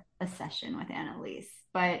schedule a session with Annalise.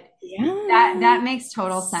 But that Yeah. makes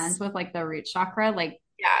total sense with like the root chakra. Like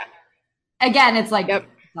Yeah. again, it's like, Yep.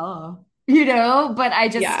 oh, but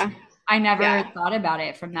Yeah. I never Yeah. thought about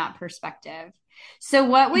it from that perspective. So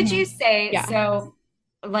what would Hmm. you say? Yeah. So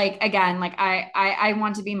like again, like I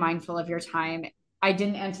want to be mindful of your time. I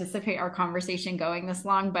didn't anticipate our conversation going this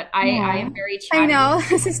long, but I am Oh, very I chatty know.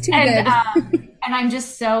 This is too and good. I'm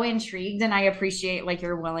just so intrigued and I appreciate like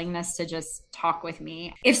your willingness to just talk with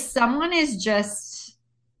me. If someone is just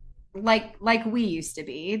like we used to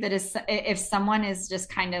be, that is if someone is just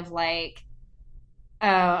kind of like,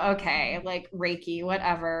 oh, okay, like Reiki,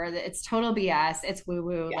 whatever, it's total BS, it's woo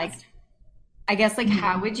woo, like Yes. I guess like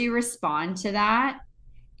how Hmm. would you respond to that?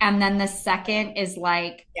 And then the second is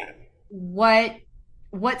like Yeah. what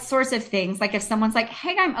what sorts of things, like if someone's like,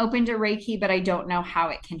 hey, I'm open to Reiki, but I don't know how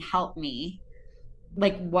it can help me,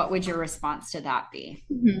 like what would your response to that be?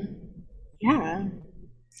 Hmm. Yeah.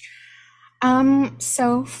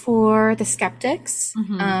 So for the skeptics,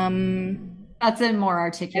 Hmm. That's a more I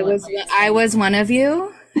articulate was way of I saying was one of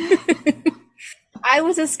you. I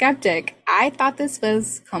was a skeptic. I thought this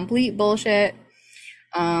was complete bullshit.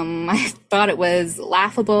 I thought it was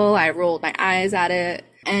laughable. I rolled my eyes at it.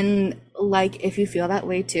 And like, if you feel that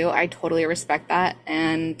way too, I totally respect that.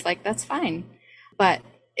 And like, that's fine. But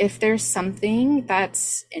if there's something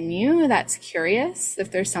that's in you that's curious,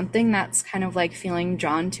 if there's something that's kind of like feeling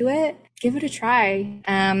drawn to it, give it a try.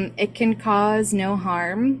 It can cause no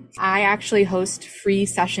harm. I actually host free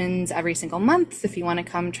sessions every single month. If you want to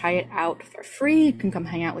come try it out for free, you can come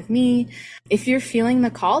hang out with me. If you're feeling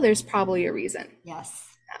the call, there's probably a reason. Yes.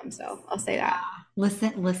 So I'll say that.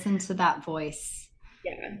 Listen to that voice.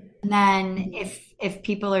 Yeah. And then if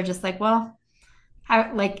people are just like, well,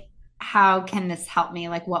 how can this help me?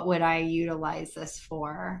 Like, what would I utilize this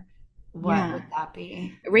for? What would that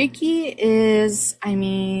be? Reiki is, I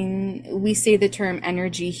mean, we say the term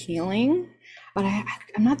energy healing, but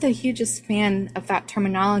I'm not the hugest fan of that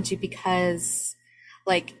terminology because,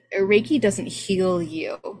 like, Reiki doesn't heal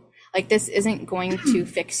you. Like, this isn't going to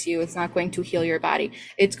fix you. It's not going to heal your body.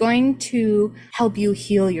 It's going to help you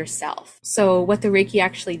heal yourself. So what the Reiki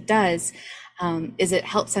actually does is it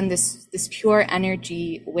helps send this pure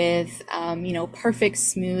energy with perfect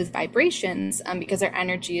smooth vibrations, because our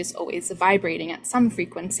energy is always vibrating at some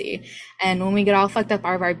frequency, and when we get all fucked up,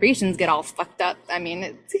 our vibrations get all fucked up. I mean,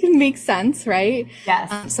 it makes sense, right?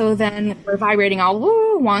 Yes. So then we're vibrating all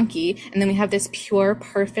wonky, and then we have this pure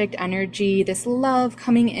perfect energy, this love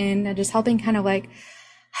coming in and just helping kind of like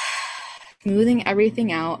smoothing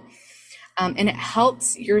everything out. And it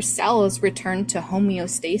helps your cells return to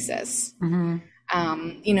homeostasis.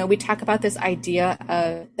 Mm-hmm. We talk about this idea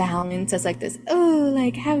of balance as like this,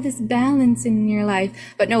 have this balance in your life.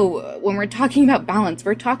 But no, when we're talking about balance,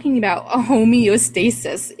 we're talking about a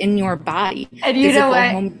homeostasis in your body. And you know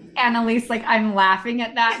what, Annalise, like, I'm laughing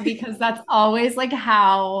at that because that's always like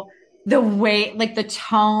how the way, like the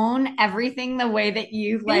tone, everything, the way that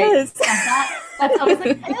you like yes. said that, that's always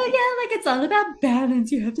like, oh yeah, like it's all about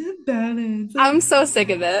balance. You have to have balance. I'm so sick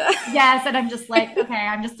of it. Yes. And I'm just like, okay,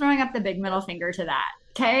 I'm just throwing up the big middle finger to that.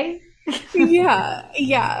 Okay.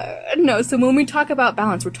 Yeah. No, so when we talk about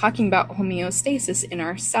balance, we're talking about homeostasis in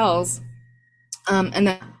our cells. And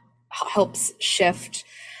that helps shift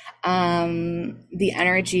the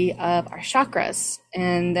energy of our chakras,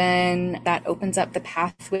 and then that opens up the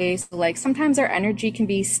pathways. Like, sometimes our energy can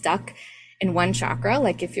be stuck in one chakra,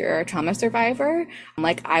 like if you're a trauma survivor,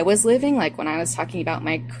 like I was living, like when I was talking about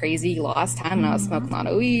my crazy lost time, and I was smoking a lot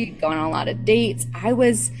of weed, going on a lot of dates, I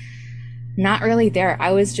was not really there.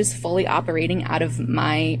 I was just fully operating out of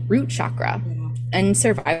my root chakra in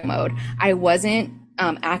survival mode. I wasn't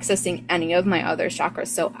accessing any of my other chakras,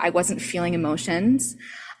 so I wasn't feeling emotions.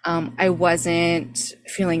 I wasn't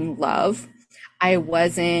feeling love. I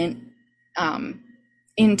wasn't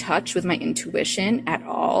in touch with my intuition at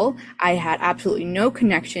all. I had absolutely no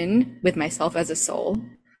connection with myself as a soul.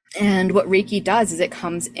 And what Reiki does is it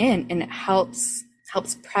comes in and it helps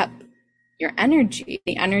prep your energy,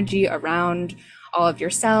 the energy around all of your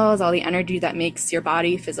cells, all the energy that makes your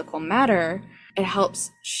body physical matter. It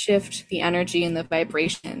helps shift the energy and the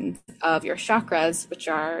vibrations of your chakras, which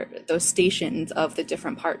are those stations of the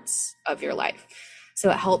different parts of your life. So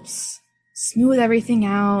it helps smooth everything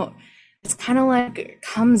out. It's kind of like it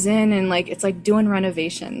comes in and like it's like doing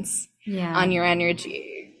renovations on your energy.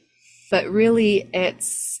 But really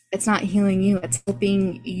it's not healing you, it's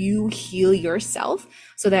helping you heal yourself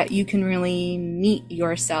so that you can really meet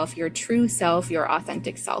yourself, your true self, your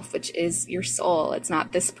authentic self, which is your soul. It's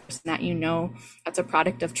not this person that that's a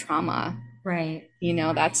product of trauma. Right.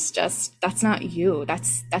 That's not you.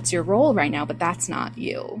 That's your role right now, but that's not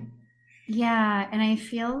you. Yeah. And I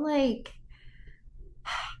feel like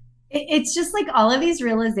it's just like all of these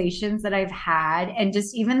realizations that I've had, and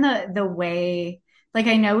just even the way, like,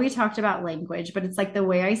 I know we talked about language, but it's like the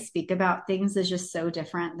way I speak about things is just so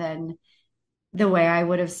different than the way I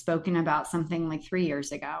would have spoken about something like 3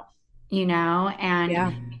 years ago,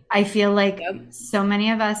 And I feel like so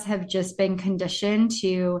many of us have just been conditioned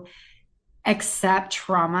to accept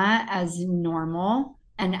trauma as normal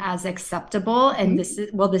and as acceptable. And this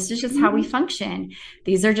is just how we function.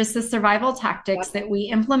 These are just the survival tactics that we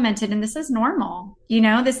implemented, and this is normal,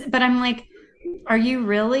 but I'm like, are you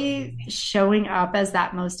really showing up as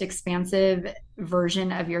that most expansive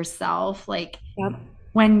version of yourself? Like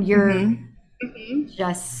when you're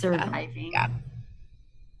just surviving.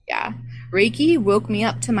 Yeah. Reiki woke me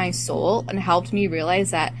up to my soul and helped me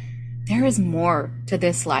realize that there is more to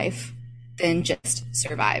this life than just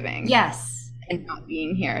surviving. Yes. And not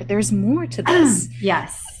being here. There's more to this.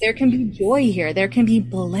 Yes. There can be joy here. There can be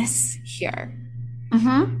bliss here.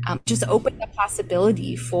 Just open the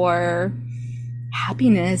possibility for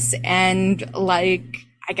happiness. And like,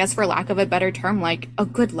 I guess for lack of a better term, like a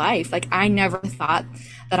good life. Like I never thought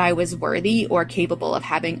that I was worthy or capable of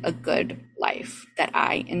having a good life that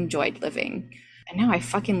I enjoyed living. And now I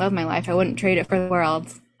fucking love my life. I wouldn't trade it for the world.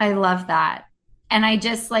 I love that. And I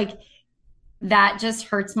just like that just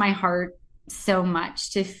hurts my heart so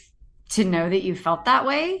much to know that you felt that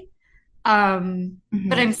way. But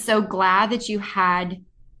I'm so glad that you had,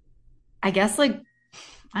 I guess, like,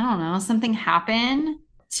 I don't know, something happen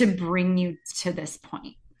to bring you to this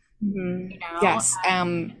point. You know? Yes.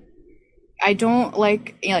 I don't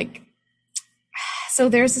like, so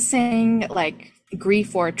there's a saying like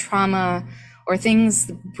grief or trauma or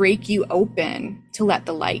things break you open to let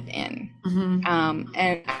the light in. And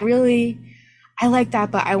I like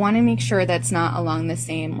that, but I want to make sure that's not along the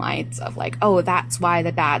same lines of like, oh, that's why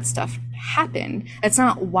the bad stuff happened. That's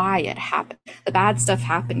not why it happened. The bad stuff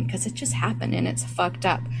happened because it just happened and it's fucked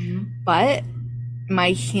up. But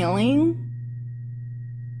my healing,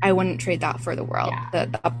 I wouldn't trade that for the world. The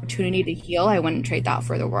opportunity to heal, I wouldn't trade that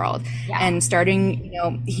for the world. And starting,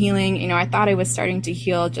 healing, I thought I was starting to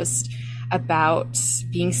heal just about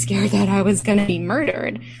being scared that I was going to be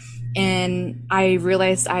murdered. And I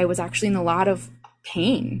realized I was actually in a lot of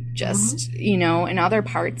pain, just, in other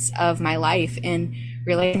parts of my life, and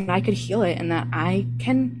realizing I could heal it and that I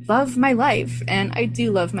can love my life. And I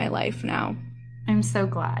do love my life now. I'm so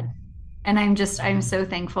glad. And I'm so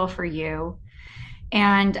thankful for you.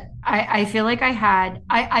 And I feel like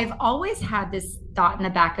I've always had this thought in the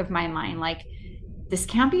back of my mind, like, this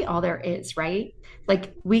can't be all there is, right?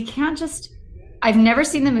 Like, we can't just, I've never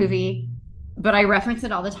seen the movie, but I reference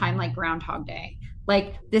it all the time, like Groundhog Day.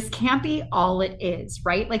 Like, this can't be all it is,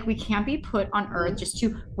 right? Like, we can't be put on earth just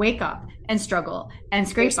to wake up and struggle and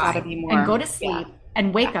scrape by and go to sleep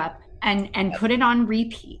and wake up and put it on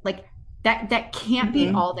repeat. Like, that can't be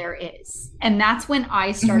all there is. And that's when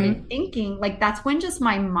I started thinking, like, that's when just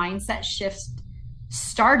my mindset shift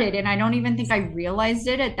started. And I don't even think I realized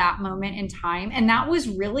it at that moment in time. And that was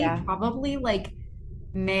really probably like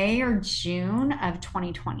May or June of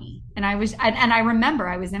 2020. And I remember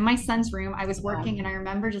I was in my son's room, I was working, and I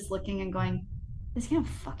remember just looking and going, this can't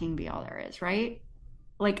fucking be all there is, right?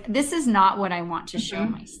 Like, this is not what I want to show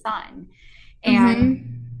my son.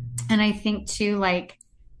 And I think too, like,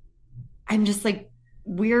 I'm just like,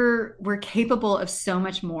 we're capable of so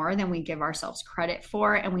much more than we give ourselves credit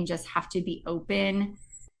for. And we just have to be open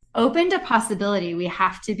to possibility. We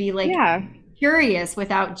have to be like curious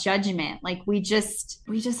without judgment. Like, we just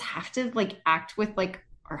have to like act with like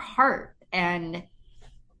our heart. And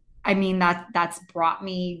I mean, that's brought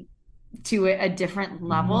me to a different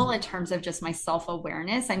level in terms of just my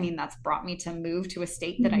self-awareness. I mean, that's brought me to move to a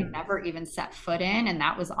state that I never even set foot in. And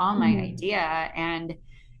that was all my idea. And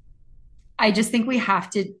I just think we have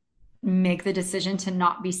to make the decision to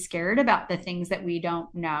not be scared about the things that we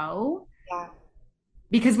don't know.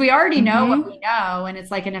 Because we already know what we know. And it's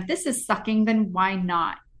like, and if this is sucking, then why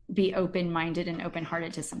not be open-minded and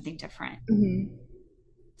open-hearted to something different?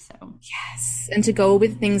 So, yes. And to go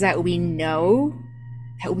with things that we know,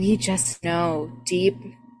 that we just know deep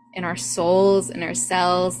in our souls, in our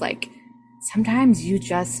cells. Like, sometimes you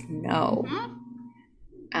just know.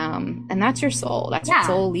 And that's your soul. That's your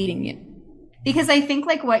soul leading you. Because I think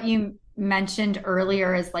like what you mentioned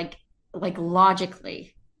earlier is like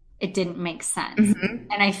logically, it didn't make sense.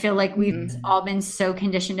 And I feel like we've all been so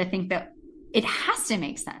conditioned to think that it has to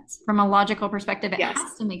make sense from a logical perspective. It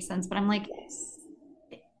has to make sense. But I'm like,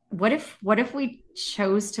 what if we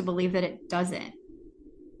chose to believe that it doesn't?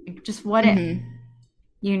 Just what if,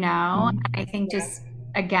 I think just,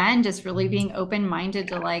 again, just really being open-minded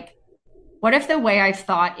to like, what if the way I've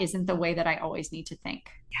thought isn't the way that I always need to think?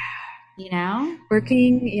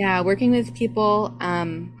 Working with people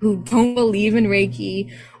who don't believe in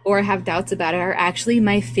Reiki or have doubts about it are actually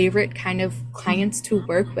my favorite kind of clients to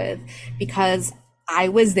work with, because I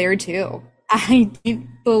was there too. I didn't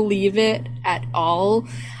believe it at all,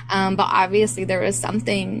 but obviously there was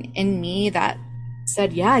something in me that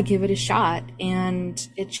said, give it a shot, and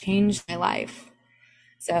it changed my life.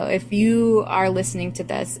 So if you are listening to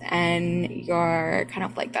this and you're kind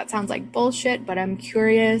of like, that sounds like bullshit, but I'm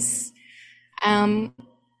curious,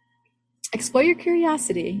 explore your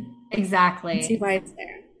curiosity. Exactly. And see why it's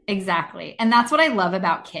there. Exactly. And that's what I love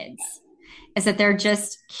about kids, is that they're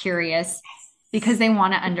just curious because they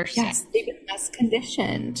want to understand. Yes, they've been less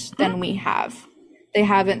conditioned than we have. They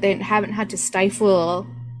haven't had to stifle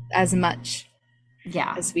as much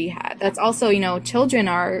as we had. That's also, children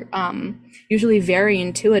are usually very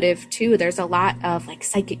intuitive too. There's a lot of like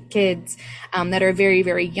psychic kids that are very,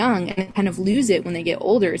 very young and kind of lose it when they get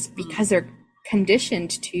older because they're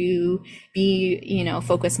conditioned to be, you know,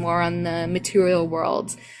 focus more on the material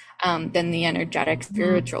world than the energetic Mhm.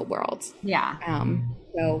 spiritual world. Yeah.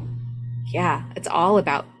 So yeah, it's all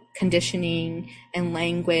about conditioning and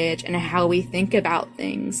language and how we think about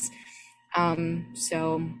things.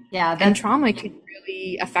 So, Yeah. and That's, trauma can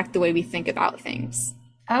really affect the way we think about things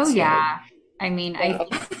oh too. yeah. I mean, I So,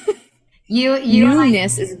 think you and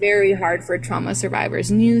newness is very hard for trauma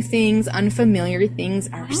survivors. New things, unfamiliar things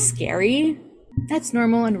are I, scary. That's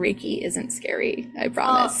normal, and Reiki isn't scary, I well,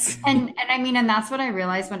 promise. and I mean, and that's what I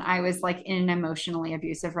realized when I was like in an emotionally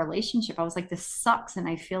abusive relationship. I was like, this sucks, and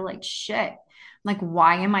I feel like shit. Like,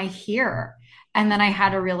 why am I here? And then I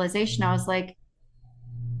had a realization. I was like,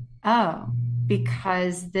 oh,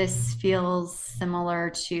 because this feels similar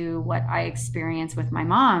to what I experienced with my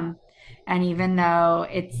mom. And even though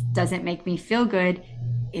it doesn't make me feel good,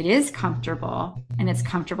 it is comfortable, and it's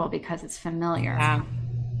comfortable because it's familiar. Yeah.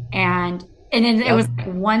 And it Yep. was like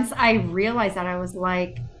once I realized that, I was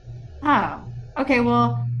like, oh, okay,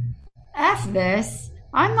 well, F this.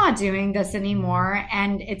 I'm not doing this anymore.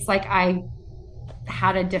 And it's like I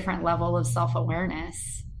had a different level of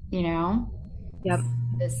self-awareness, you know? Yep.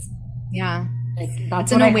 This Yeah. like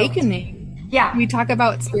that's It's what an I hope. awakening. Yeah. We talk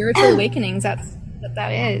about spiritual awakenings. That's what that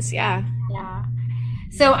is. Yeah. Yeah.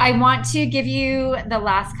 So I want to give you the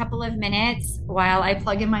last couple of minutes while I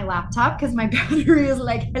plug in my laptop because my battery is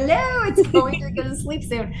like, hello, it's going to go to sleep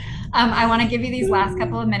soon. I want to give you these last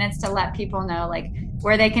couple of minutes to let people know like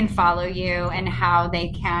where they can follow you and how they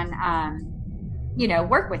can,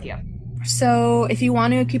 work with you. So, if you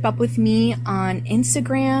want to keep up with me on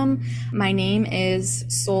Instagram, my name is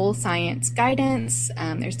Soul Science Guidance.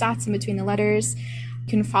 There's dots in between the letters. You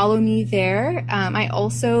can follow me there. I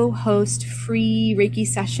also host free Reiki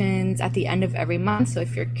sessions at the end of every month. So,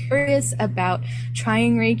 if you're curious about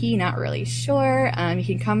trying Reiki, not really sure, you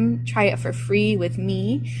can come try it for free with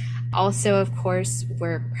me. Also, of course,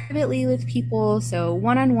 work privately with people. So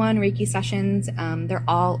one-on-one Reiki sessions, they're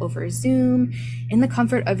all over Zoom in the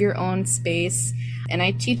comfort of your own space. And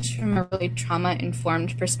I teach from a really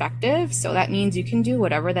trauma-informed perspective. So that means you can do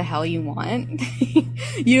whatever the hell you want.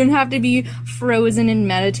 You don't have to be frozen and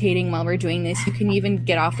meditating while we're doing this. You can even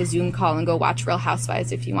get off a Zoom call and go watch Real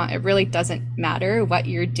Housewives if you want. It really doesn't matter what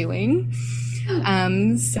you're doing.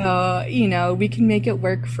 So, you know, we can make it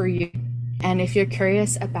work for you. And if you're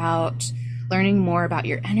curious about learning more about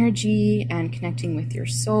your energy and connecting with your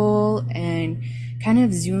soul and kind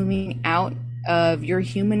of zooming out of your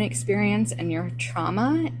human experience and your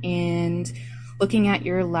trauma and looking at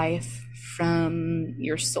your life from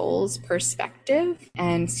your soul's perspective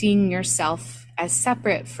and seeing yourself as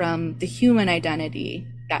separate from the human identity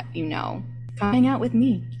that you know, come hang out with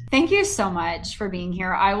me. Thank you so much for being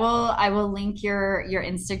here. I will link your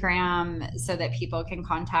Instagram so that people can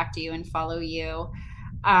contact you and follow you.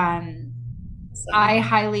 Um, So, I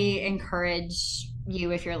highly encourage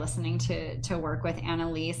you if you're listening to work with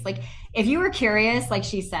Annalise. Like if you were curious, like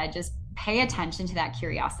she said, just pay attention to that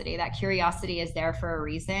curiosity. That curiosity is there for a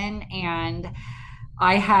reason. And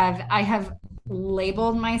I have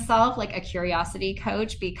labeled myself like a curiosity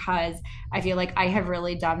coach because I feel like I have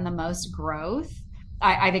really done the most growth.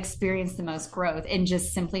 I've experienced the most growth in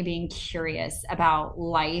just simply being curious about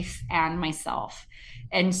life and myself.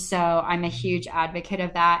 And so I'm a huge advocate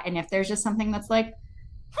of that. And if there's just something that's like,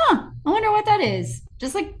 I wonder what that is,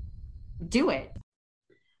 just like do it.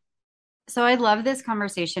 So I love this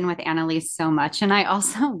conversation with Annalise so much. And I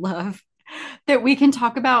also love that we can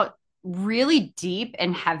talk about really deep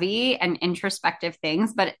and heavy and introspective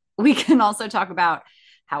things, but we can also talk about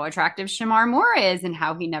how attractive Shamar Moore is and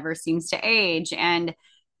how he never seems to age. And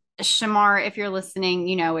Shamar, if you're listening,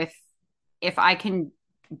 if I can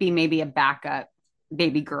be maybe a backup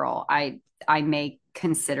baby girl, I may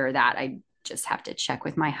consider that. I just have to check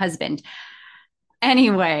with my husband.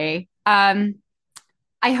 Anyway, I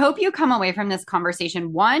hope you come away from this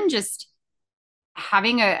conversation one just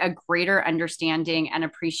having a greater understanding and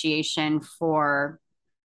appreciation for,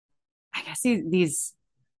 I guess, these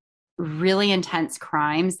really intense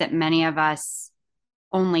crimes that many of us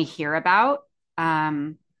only hear about,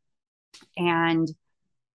 and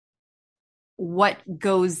what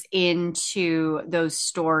goes into those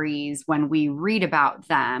stories when we read about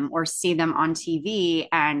them or see them on TV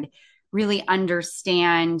and really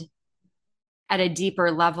understand at a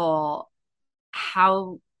deeper level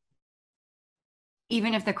how,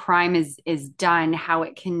 even if the crime is done, how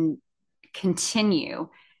it can continue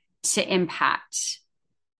to impact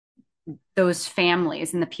those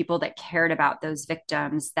families and the people that cared about those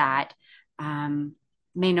victims that um,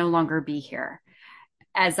 may no longer be here.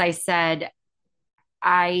 As I said,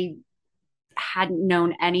 I hadn't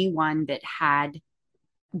known anyone that had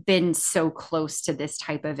been so close to this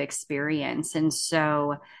type of experience. And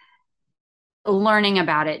so learning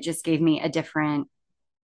about it just gave me a different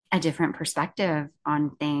perspective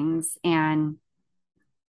on things. And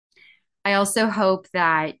I also hope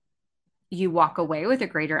that you walk away with a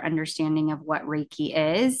greater understanding of what Reiki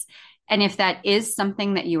is. And if that is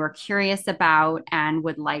something that you are curious about and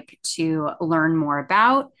would like to learn more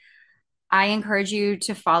about, I encourage you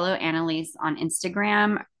to follow Annalise on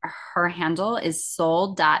Instagram. Her handle is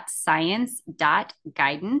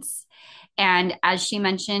soul.science.guidance. And as she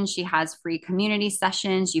mentioned, she has free community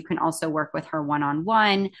sessions. You can also work with her one on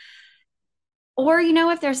one. Or,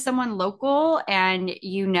 if there's someone local and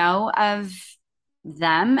you know of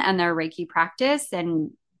them and their Reiki practice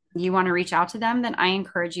and you want to reach out to them, then I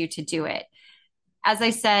encourage you to do it. As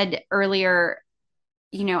I said earlier,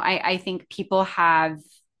 I think people have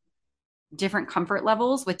different comfort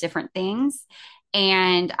levels with different things.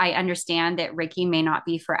 And I understand that Reiki may not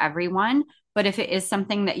be for everyone, but if it is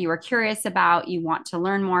something that you are curious about, you want to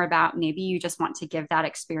learn more about, maybe you just want to give that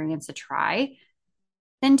experience a try,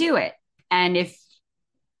 then do it. And if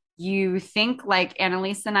you think like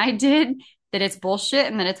Annalise and I did, that it's bullshit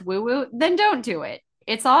and that it's woo woo, then don't do it.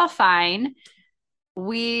 It's all fine.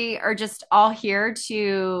 We are just all here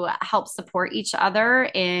to help support each other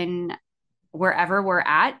in wherever we're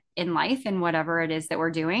at in life and whatever it is that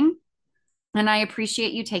we're doing. And I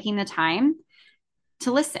appreciate you taking the time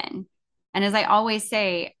to listen. And as I always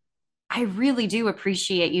say, I really do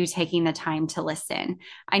appreciate you taking the time to listen.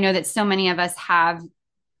 I know that so many of us have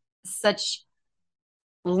such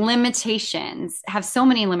have so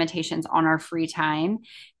many limitations on our free time.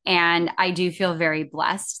 And I do feel very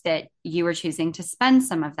blessed that you are choosing to spend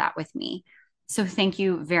some of that with me. So thank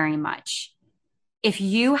you very much. If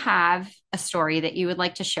you have a story that you would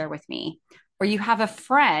like to share with me, or you have a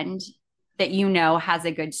friend that you know has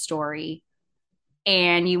a good story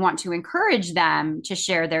and you want to encourage them to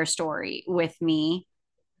share their story with me,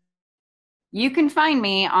 you can find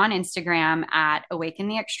me on Instagram at Awaken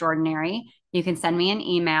the Extraordinary. You can send me an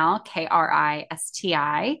email,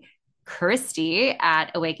 Christy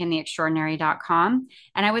at awakentheextraordinary.com.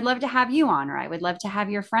 And I would love to have you on, or I would love to have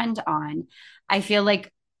your friend on. I feel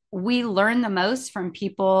like we learn the most from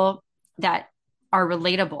people that are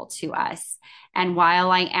relatable to us. And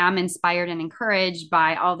while I am inspired and encouraged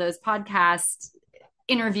by all those podcasts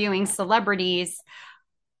interviewing celebrities,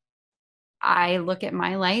 I look at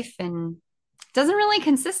my life and it doesn't really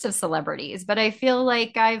consist of celebrities, but I feel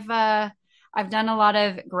like I've done a lot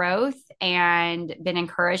of growth and been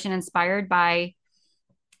encouraged and inspired by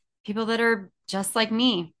people that are just like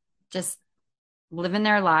me, just living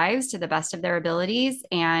their lives to the best of their abilities.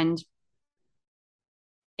 And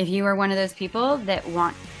if you are one of those people that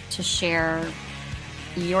want to share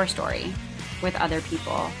your story with other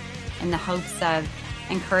people in the hopes of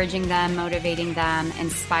encouraging them, motivating them,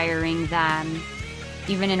 inspiring them,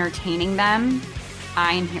 even entertaining them,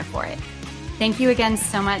 I am here for it. Thank you again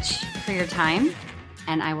so much for your time,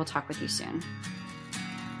 and I will talk with you soon.